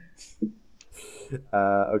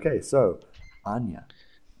 Okay, so Anya.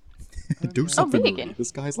 Do something. me Rudy. again.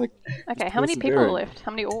 This guy's like. Okay, how many people are persevering. left?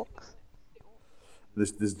 How many orcs?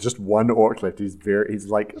 There's just one orc left. He's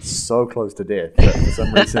like so close to death. But for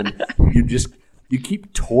some reason, you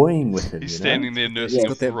keep toying with him. He's you know? standing there nursing Yeah. a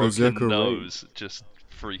Got that broken berserker nose, just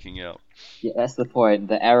freaking out. Yeah, that's the point.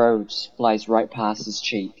 The arrow just flies right past his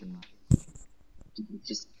cheek and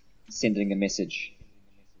just sending a message.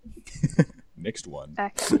 Next one.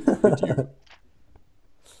 Okay. Hit you.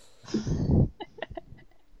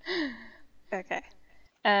 Okay.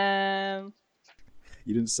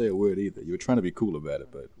 You didn't say a word either. You were trying to be cool about it,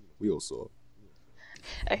 but we all saw.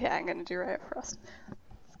 Okay, I'm gonna do Ray of Frost.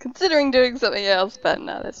 Considering doing something else, but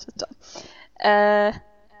no, that's just dumb.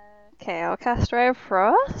 Okay, I'll cast Ray of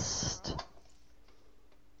Frost.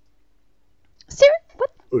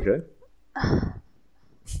 What? Okay.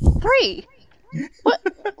 3? What?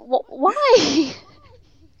 Why?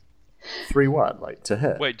 3 what? Like to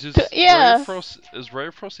hit? Wait, does Yeah. is Ray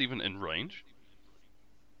of Frost even in range?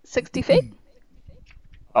 60 feet?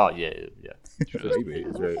 Oh yeah. Maybe.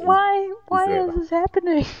 He's very- Why very is this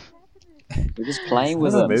happening? We're just playing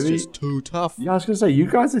with know, him. maybe- It's just too tough. Yeah, I was gonna say you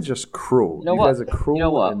guys are just cruel. You know what? guys are cruel. You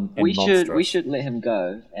know what? And we monstrous. should let him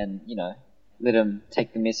go and let him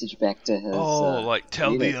take the message back to his.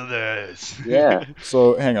 Tell the leader. others. Yeah.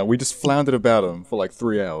 So hang on, we just floundered about him for like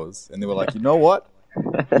 3 hours, and they were like, you know what? We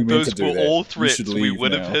meant Those to do were that. all You threats should we leave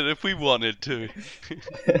would have now. hit if we wanted to.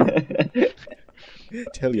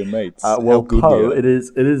 Tell your mates. Well, how good Poe, we are. it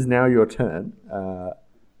is now your turn.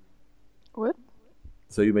 What?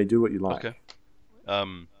 So you may do what you like. Okay.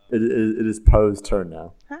 It is Poe's turn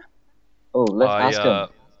now. Oh, let's I, ask him.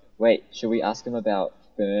 Wait, should we ask him about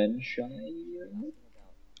Fernshire?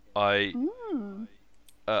 I Your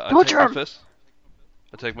take my turn. fist.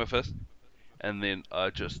 I take my fist, and then I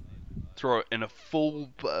just throw it in a full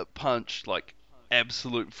punch, like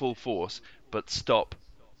absolute full force, but stop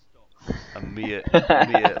a mere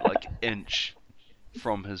like inch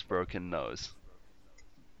from his broken nose.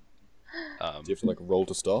 Do you have to like roll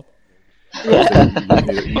to stop? Yeah,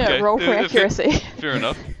 Okay, roll for if it- accuracy. Fair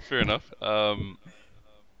enough.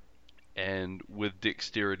 And with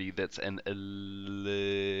dexterity, that's an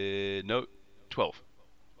 12.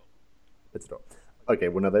 It's not. Okay,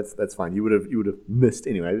 well no, that's fine. You would have missed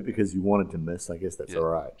anyway because you wanted to miss. I guess that's Yeah. all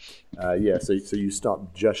right. So you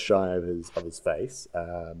stop just shy of his face.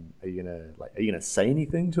 Are you gonna say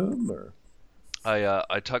anything to him or?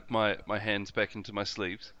 I tuck my hands back into my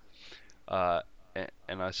sleeves, and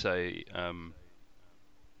I say,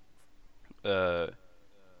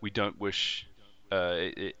 we don't wish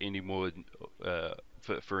any more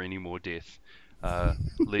for any more death.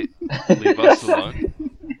 Leave us alone.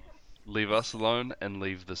 Leave us alone and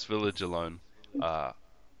leave this village alone,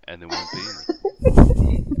 and there won't be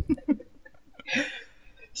any.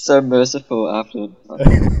 So merciful after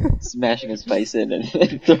smashing his face in and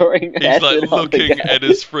throwing He's acid like on the looking guy. at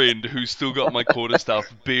his friend who's still got my quarterstaff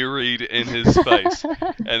buried in his face,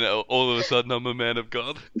 and all of a sudden I'm a man of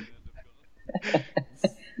God.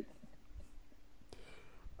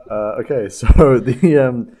 Okay, so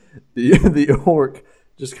the orc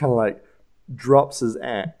just kind of like drops his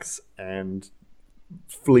axe and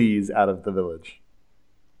flees out of the village.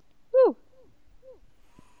 Woo.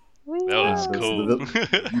 That was this is cool.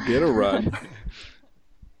 the You better run.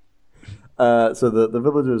 So the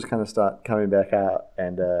villagers kind of start coming back out,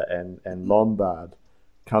 and Lombard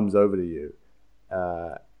comes over to you,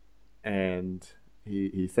 and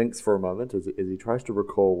he thinks for a moment as he tries to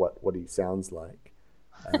recall what he sounds like.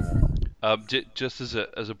 Just as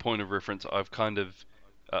a point of reference, I've kind of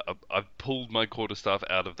I've pulled my quarterstaff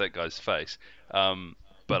out of that guy's face,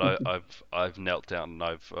 but I've knelt down and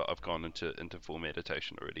I've gone into full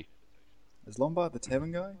meditation already. Is Lombard the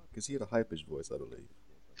tavern guy? Because he had a high-pitched voice, I believe.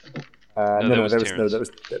 No, that was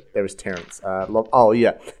there was Terrence. Oh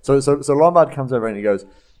yeah. So Lombard comes over and he goes,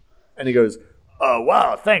 "Oh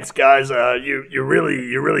wow, thanks guys. You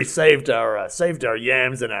really saved our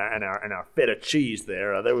yams and our feta cheese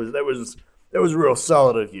there. There that was real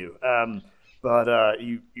solid of you. But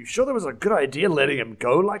you sure that was a good idea letting him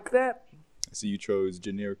go like that? I see you chose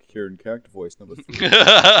generic Kieran character voice number 3.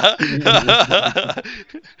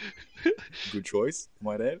 Good choice,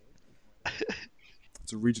 might add.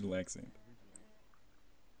 It's a regional accent.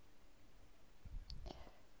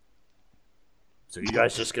 So you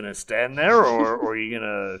guys just gonna stand there, or are you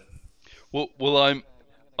gonna? Well,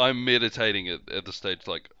 I'm meditating at the stage,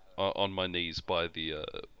 like on my knees by the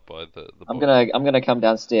I'm boat. gonna come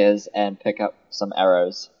downstairs and pick up some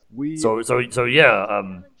arrows. So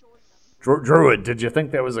yeah. Druid, did you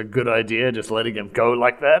think that was a good idea, just letting him go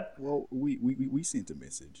like that? Well, we sent a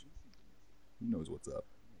message. He knows what's up.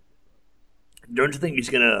 Don't you think he's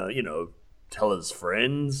gonna, tell his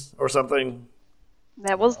friends or something?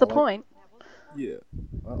 That was the point. Yeah,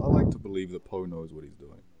 I like to believe that Poe knows what he's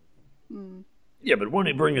doing. Yeah, but won't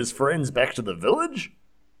he bring his friends back to the village?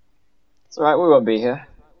 It's alright, we won't be here.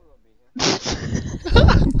 You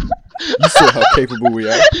saw how capable we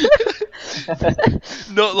are.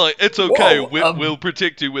 Not like it's okay. Whoa, We'll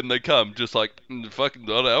protect you when they come. Just like fucking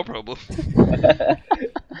not our problem.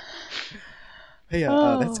 Hey,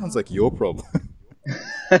 that sounds like your problem.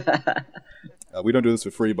 We don't do this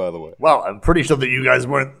for free, by the way. Well, I'm pretty sure you guys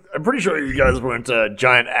weren't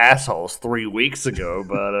giant assholes 3 weeks ago.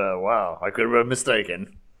 But wow, I could have been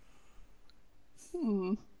mistaken.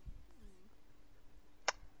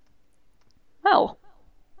 Well,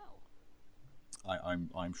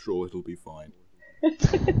 I'm sure it'll be fine.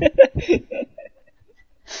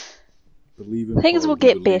 Believe in Things Poe, will he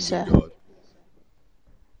get believes in better. God.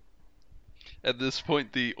 At this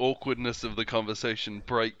point, the awkwardness of the conversation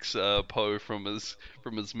breaks Poe from his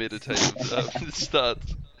meditative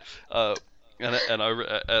stance, and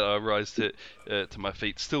I rise to my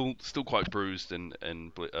feet, still quite bruised and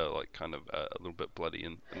like kind of a little bit bloody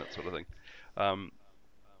and that sort of thing.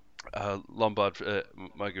 Lombard,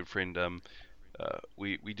 my good friend,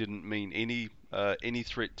 we didn't mean any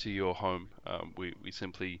threat to your home. We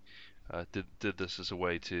simply did this as a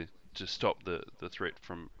way to stop the threat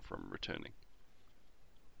from returning.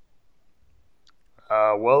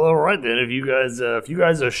 Well, all right then. If you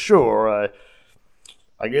guys are sure,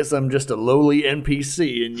 I guess I'm just a lowly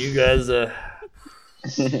NPC, and you guys, we're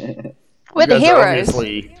the you guys are heroes.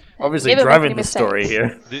 obviously Never make driving any the story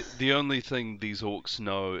here. The only thing these orcs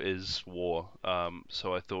know is war.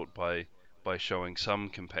 So I thought by showing some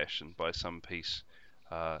compassion, by some peace,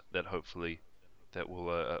 that hopefully that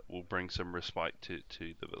will bring some respite to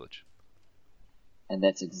the village. And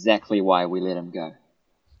that's exactly why we let him go.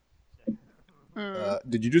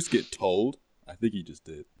 Did you just get told? I think he just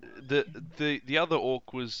did. The other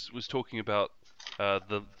orc was talking about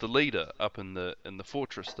the leader up in the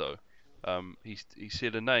fortress though. He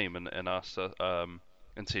said a name and asked us, and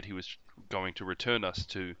said he was going to return us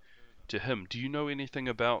to him. Do you know anything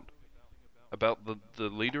about the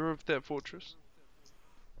leader of that fortress?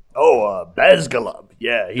 Oh, Bazgalub.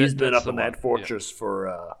 Yeah, he's been that's up in the one, that fortress for.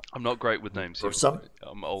 I'm not great with names. For some,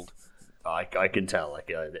 I'm old. I can tell. I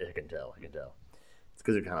can tell. It's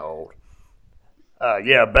because you're kind of old.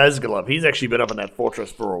 Yeah, Bazgalub. He's actually been up in that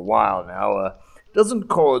fortress for a while now. Doesn't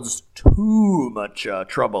cause too much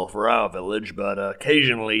trouble for our village, but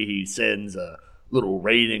occasionally he sends little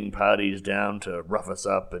raiding parties down to rough us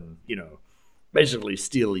up and, basically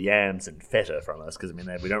steal yams and feta from us, because,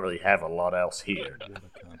 we don't really have a lot else here.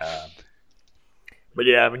 But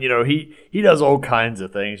yeah, he does all kinds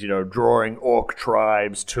of things, drawing orc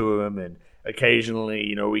tribes to him, and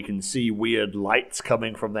occasionally, we can see weird lights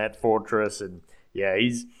coming from that fortress, and yeah,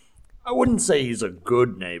 I wouldn't say he's a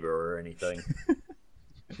good neighbor or anything.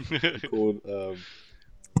 Called the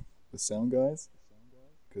sound guys,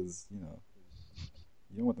 because you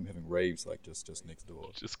don't want them having raves like just next door.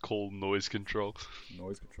 Just call noise control.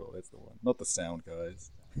 Noise control, that's the one. Not the sound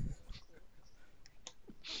guys.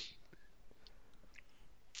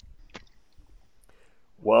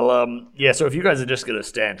 Well, yeah. So if you guys are just gonna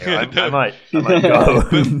stand here, I might go.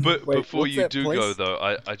 But Wait, before what's you that do place? go though,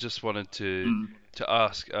 I just wanted to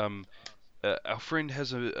ask. Our friend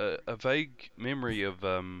has a vague memory of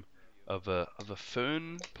a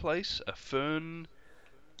fern place, a fern.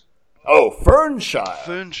 Oh, Fernshire.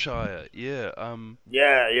 Fernshire, yeah.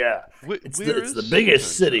 Yeah. It's the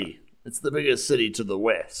biggest city. It's the biggest city to the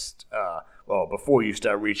west. Well, before you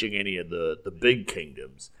start reaching any of the big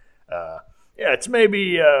kingdoms. Yeah, it's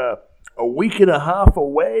maybe a week and a half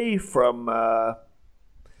away from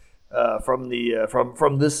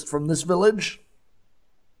this village.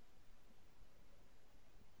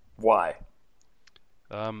 Why?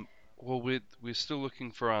 Well, we're still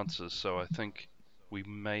looking for answers, so I think we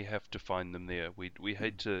may have to find them there. We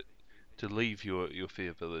hate to leave your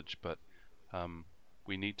fair village, but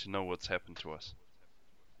We need to know what's happened to us.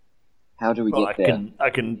 How do we Well, get there? I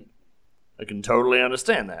can totally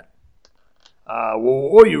understand that. Well,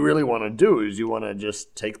 what you really want to do is you want to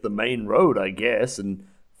just take the main road, I guess, and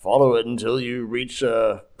follow it until you reach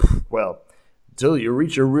until you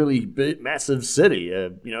reach a really big, massive city.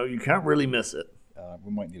 You can't really miss it.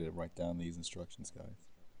 We might need to write down these instructions,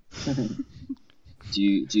 guys. Do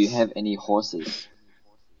you have any horses?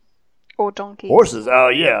 Or donkeys. Horses? Oh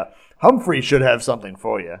yeah, Humphrey should have something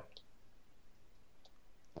for you.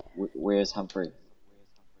 Where's Humphrey?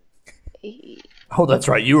 Oh, that's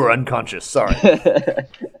right. You were unconscious. Sorry,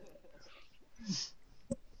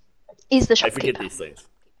 He's the I forget shopkeeper. these things.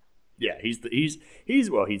 Yeah, he's the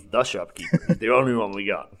shopkeeper. He's the only one we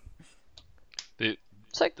got.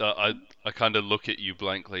 So, I kind of look at you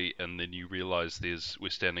blankly, and then you realize we're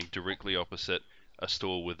standing directly opposite a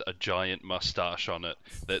store with a giant mustache on it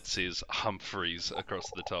that says Humphreys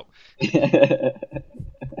across the top.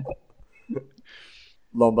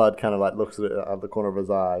 Lombard kind of like looks at it out of the corner of his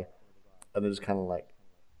eye, and then just kind of like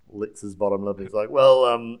licks his bottom lip. He's like,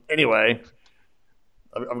 "Well, anyway,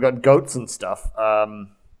 I've got goats and stuff. I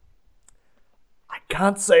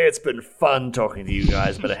can't say it's been fun talking to you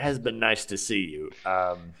guys, but it has been nice to see you.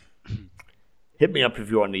 Hit me up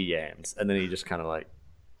if you want any yams." And then he just kind of like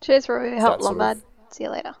cheers for your help, That sort of- Lombard. See you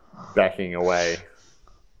later. backing away,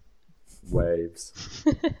 waves.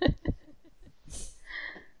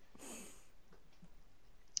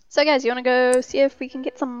 So, guys, you want to go see if we can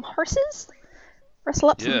get some horses? Rustle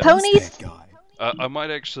up some Yeah. ponies? That guy. I might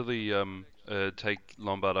actually take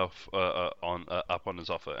Lombard off up on his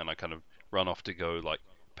offer, and I kind of run off to go like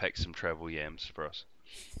pack some travel yams for us.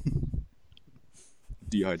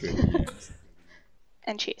 Dehydrated yams.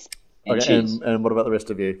 And cheers. And Okay, cheese. and what about the rest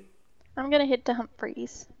of you? I'm going to head to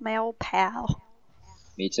Humphreys, my old pal.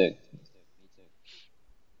 Me too.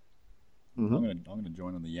 I'm gonna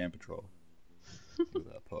join on the yam patrol with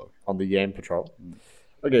Poe. On the Yam Patrol.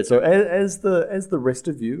 Okay, so as the rest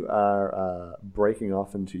of you are breaking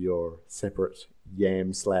off into your separate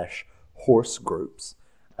Yam/horse groups,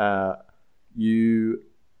 you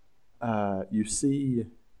see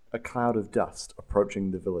a cloud of dust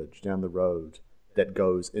approaching the village down the road that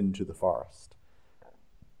goes into the forest,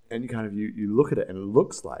 and you look at it and it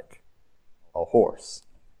looks like a horse,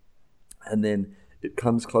 and then it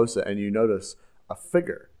comes closer and you notice a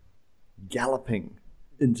figure galloping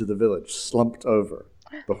into the village, slumped over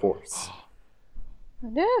the horse. Oh,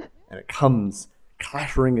 no. And it comes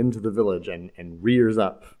clattering into the village and rears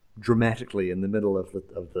up dramatically in the middle of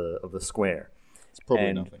the square. It's probably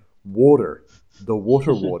And nothing. the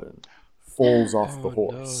water warden, falls off the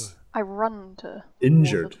horse, I run to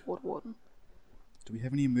injured. the water warden. Do we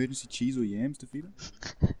have any emergency cheese or yams to feed him?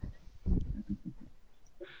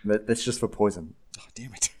 That's just for poison. Oh,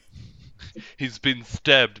 damn it. He's been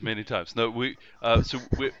stabbed many times. No, we're still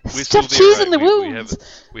Stuff there. cheese Right? in the we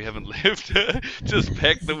wounds. haven't left. Just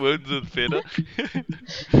pack the wounds with feta.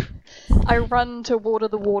 I run to water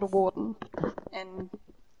the water warden and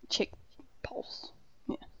check pulse.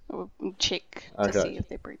 Yeah, or check to Okay. see if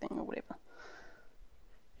they're breathing or whatever.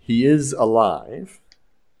 He is alive.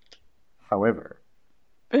 However,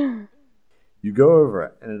 you go over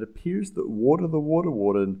it, and it appears that Water the Water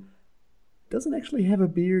Warden doesn't actually have a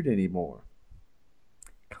beard anymore.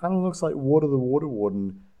 Kind of looks like Water the Water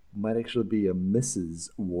Warden might actually be a Mrs.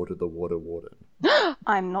 Water the Water Warden.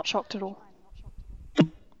 I'm not shocked at all.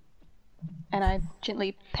 And I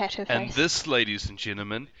gently pat her And face. this, ladies and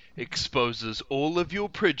gentlemen, exposes all of your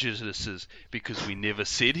prejudices, because we never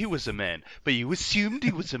said he was a man, but you assumed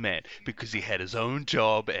he was a man because he had his own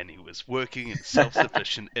job and he was working and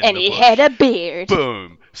self-sufficient in And the he bush. had a beard.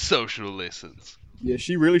 Boom! Social lessons. Yeah,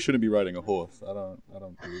 she really shouldn't be riding a horse. I don't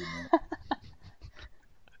believe in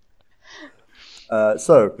that.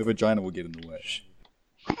 So, The vagina will get in the way.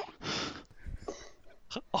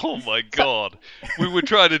 Oh my god. We were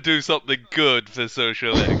trying to do something good for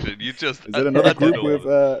social action. You just... Is that another I don't group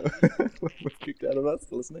know. we've kicked out of us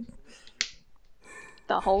listening?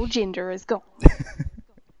 The whole gender is gone.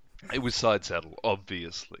 It was side saddle,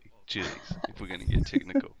 obviously. Jeez, if we're going to get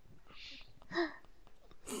technical.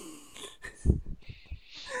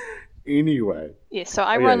 anyway. Yeah, so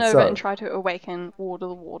I Okay, run over so- and try to awaken Water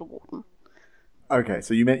the Water Warden. Okay,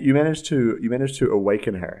 so you managed to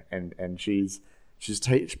awaken her, and she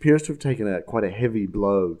appears to have taken quite a heavy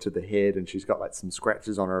blow to the head, and she's got like some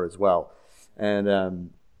scratches on her as well,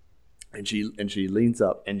 and she leans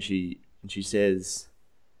up and she says,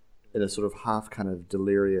 in a sort of half kind of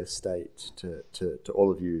delirious state to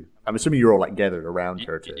all of you. I'm assuming you're all like gathered around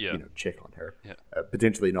her to yeah. check on her. Yeah.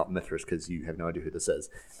 Potentially not Mithras because you have no idea who this is.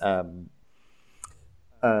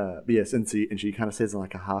 But yes, and she kind of says in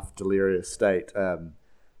like a half delirious state,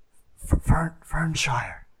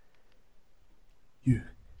 Fernshire, you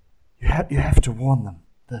have to warn them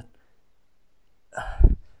that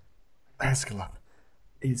Ascalon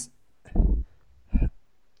he's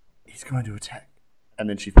going to attack. And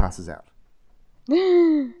then she passes out.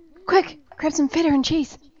 Quick, grab some feta and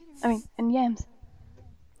cheese. And yams.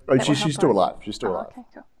 Oh, That will help she's still her. alive. She's still alive. Okay,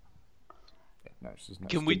 cool. No, she's not.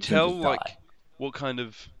 Can we she's tell just like die. what kind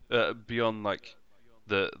of beyond like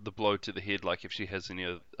the blow to the head, like if she has any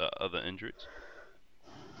other injuries?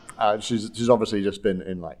 She's obviously just been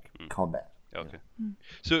in like combat. Okay.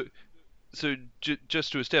 So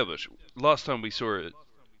just to establish, last time we saw her,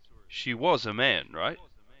 she was a man, right?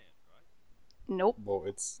 Nope. Well,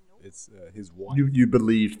 it's his wife. You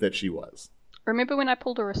believed that she was. Remember when I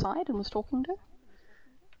pulled her aside and was talking to her?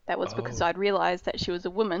 That was because Oh. I'd realised that she was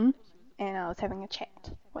a woman and I was having a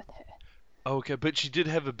chat with her. Oh, okay, but she did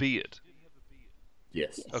have a beard.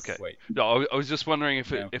 Yes. Okay. Wait. No, I was just wondering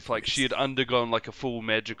if Now I'm if like she had confused. undergone like a full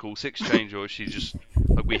magical sex change, or she just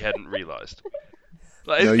like we hadn't realised.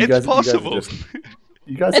 Like, No, it's you guys are possible.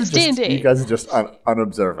 You guys It's are just D&D. you guys are just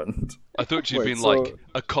unobservant. I thought she'd Wait, been so- like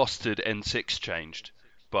accosted and sex changed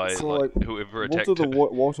by So, like like, whoever attacked Walter her. the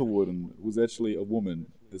Waterwooden was actually a woman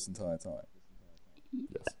this entire time.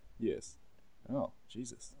 Yes. Yes. Oh,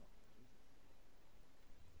 Jesus.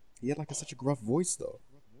 He had like such a gruff voice, though.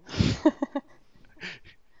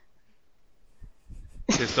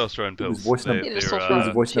 Testosterone pills. voice number- It They're, is they're, testosterone.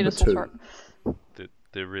 His voice She number does 2. testosterone.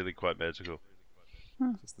 they're really quite magical.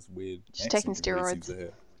 Just this weird. She's taking accent he seems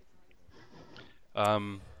steroids.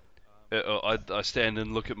 to have. I stand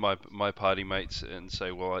and look at my party mates and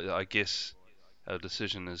say, well, I guess our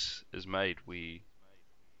decision is made. We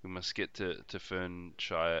must get to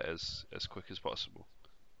Fernshire as quick as possible.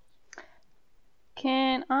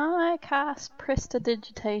 Can I cast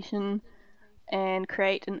Prestidigitation and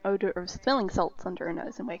create an odour of smelling salts under her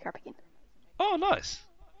nose and wake her up again? Oh, nice.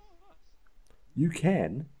 You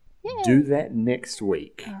can Yeah. do that next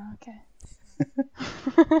week Oh, okay.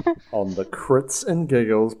 on the Crits and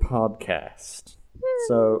Giggles podcast.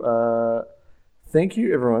 So, thank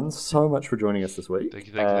you everyone so much for joining us this week. Thank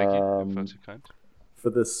you. You're far too kind. For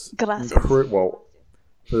this Gracias. for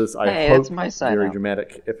this I Hey, hope it's my sign very out.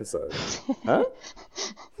 dramatic episode. Huh?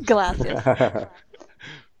 Gracias.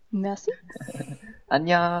 Merci.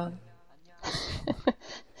 Annyeong.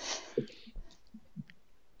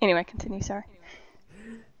 Anyway, continue, sorry.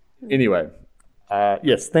 Anyway,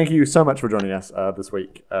 yes, thank you so much for joining us this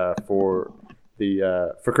week for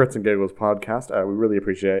the for Crits and Giggles podcast. We really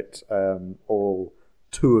appreciate all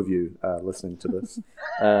two of you listening to this.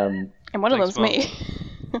 And one Thanks, of them's me.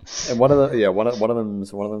 And one of them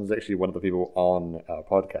is actually one of the people on our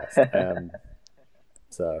podcast.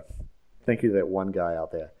 So thank you to that one guy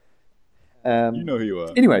out there. You know who you are.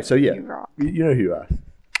 Anyway, so yeah, You rock. you know who you are.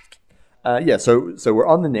 Yeah, so we're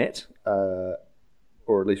on the net, or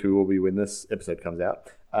at least we will be when this episode comes out.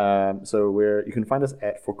 So you can find us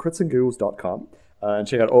at forcritsandgiggles.com and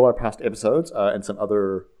check out all our past episodes and some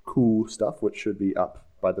other cool stuff, which should be up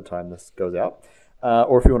by the time this goes out.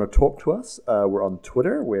 Or if you want to talk to us, we're on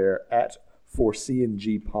Twitter. We're at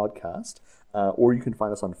 4CNG Podcast. Or you can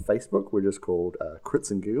find us on Facebook. We're just called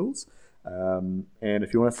Crits and Giggles. And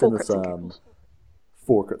if you want to send us Crits and Giggles.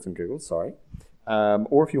 4 Crits and Giggles, sorry.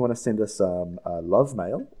 Or if you want to send us some love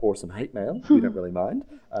mail or some hate mail, we don't really mind.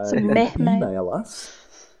 Some you meh can mail. email us.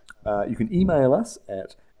 You can email us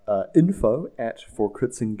at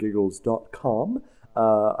info@forcritsandgiggles.com.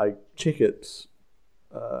 I check it,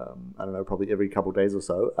 I don't know, probably every couple of days or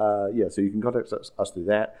so. So you can contact us through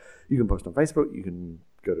that. You can post on Facebook. You can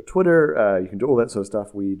go to Twitter. You can do all that sort of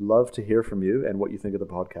stuff. We'd love to hear from you and what you think of the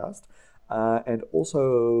podcast. And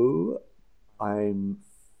also, I'm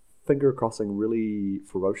finger crossing really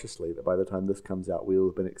ferociously that by the time this comes out, we'll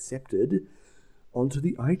have been accepted onto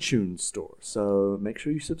the iTunes store. So make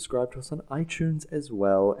sure you subscribe to us on iTunes as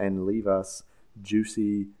well and leave us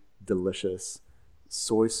juicy, delicious,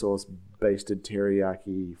 soy sauce basted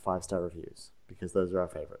teriyaki 5-star reviews, because those are our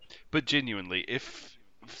favorite. But genuinely, if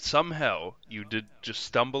somehow you did just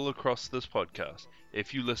stumble across this podcast,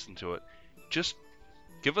 if you listen to it, just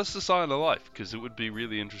give us a sign of life, because it would be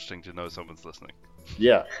really interesting to know someone's listening.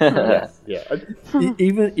 Yeah, yeah.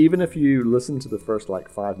 Even if you listen to the first like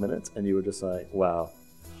 5 minutes and you were just like, "Wow,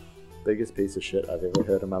 biggest piece of shit I've ever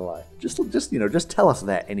heard in my life," just tell us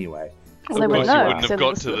that anyway. Well, they would course you know. wouldn't have so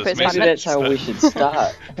got this to is the this first 5 Maybe message. that's how we should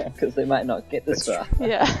start, because they might not get this far.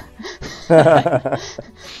 Yeah.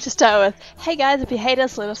 Just start with, hey guys, if you hate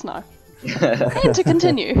us, let us know. And to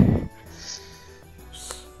continue.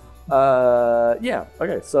 Yeah.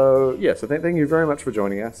 Okay. So thank you very much for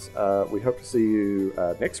joining us. We hope to see you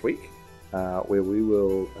next week, where we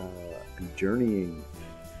will be journeying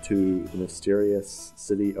to the mysterious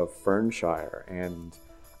city of Fernshire and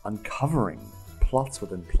uncovering plots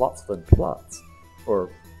within plots within plots, or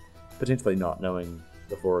potentially not, knowing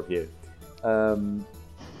the four of you.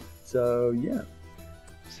 So yeah.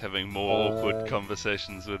 Just having more awkward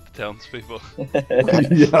conversations with the townspeople.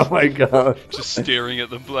 Yeah, oh my god. Just staring at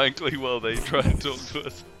them blankly while they try and talk to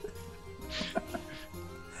us.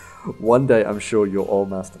 One day, I'm sure you'll all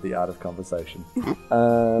master the art of conversation.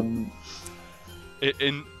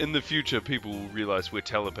 In the future, people will realise we're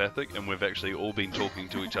telepathic and we've actually all been talking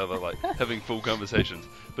to each other, like having full conversations,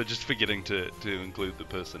 but just forgetting to include the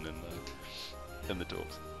person in the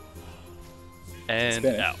talks. And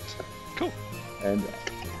Spanish. out. Cool. And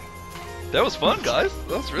That was fun, guys.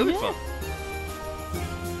 That was really Yeah. fun.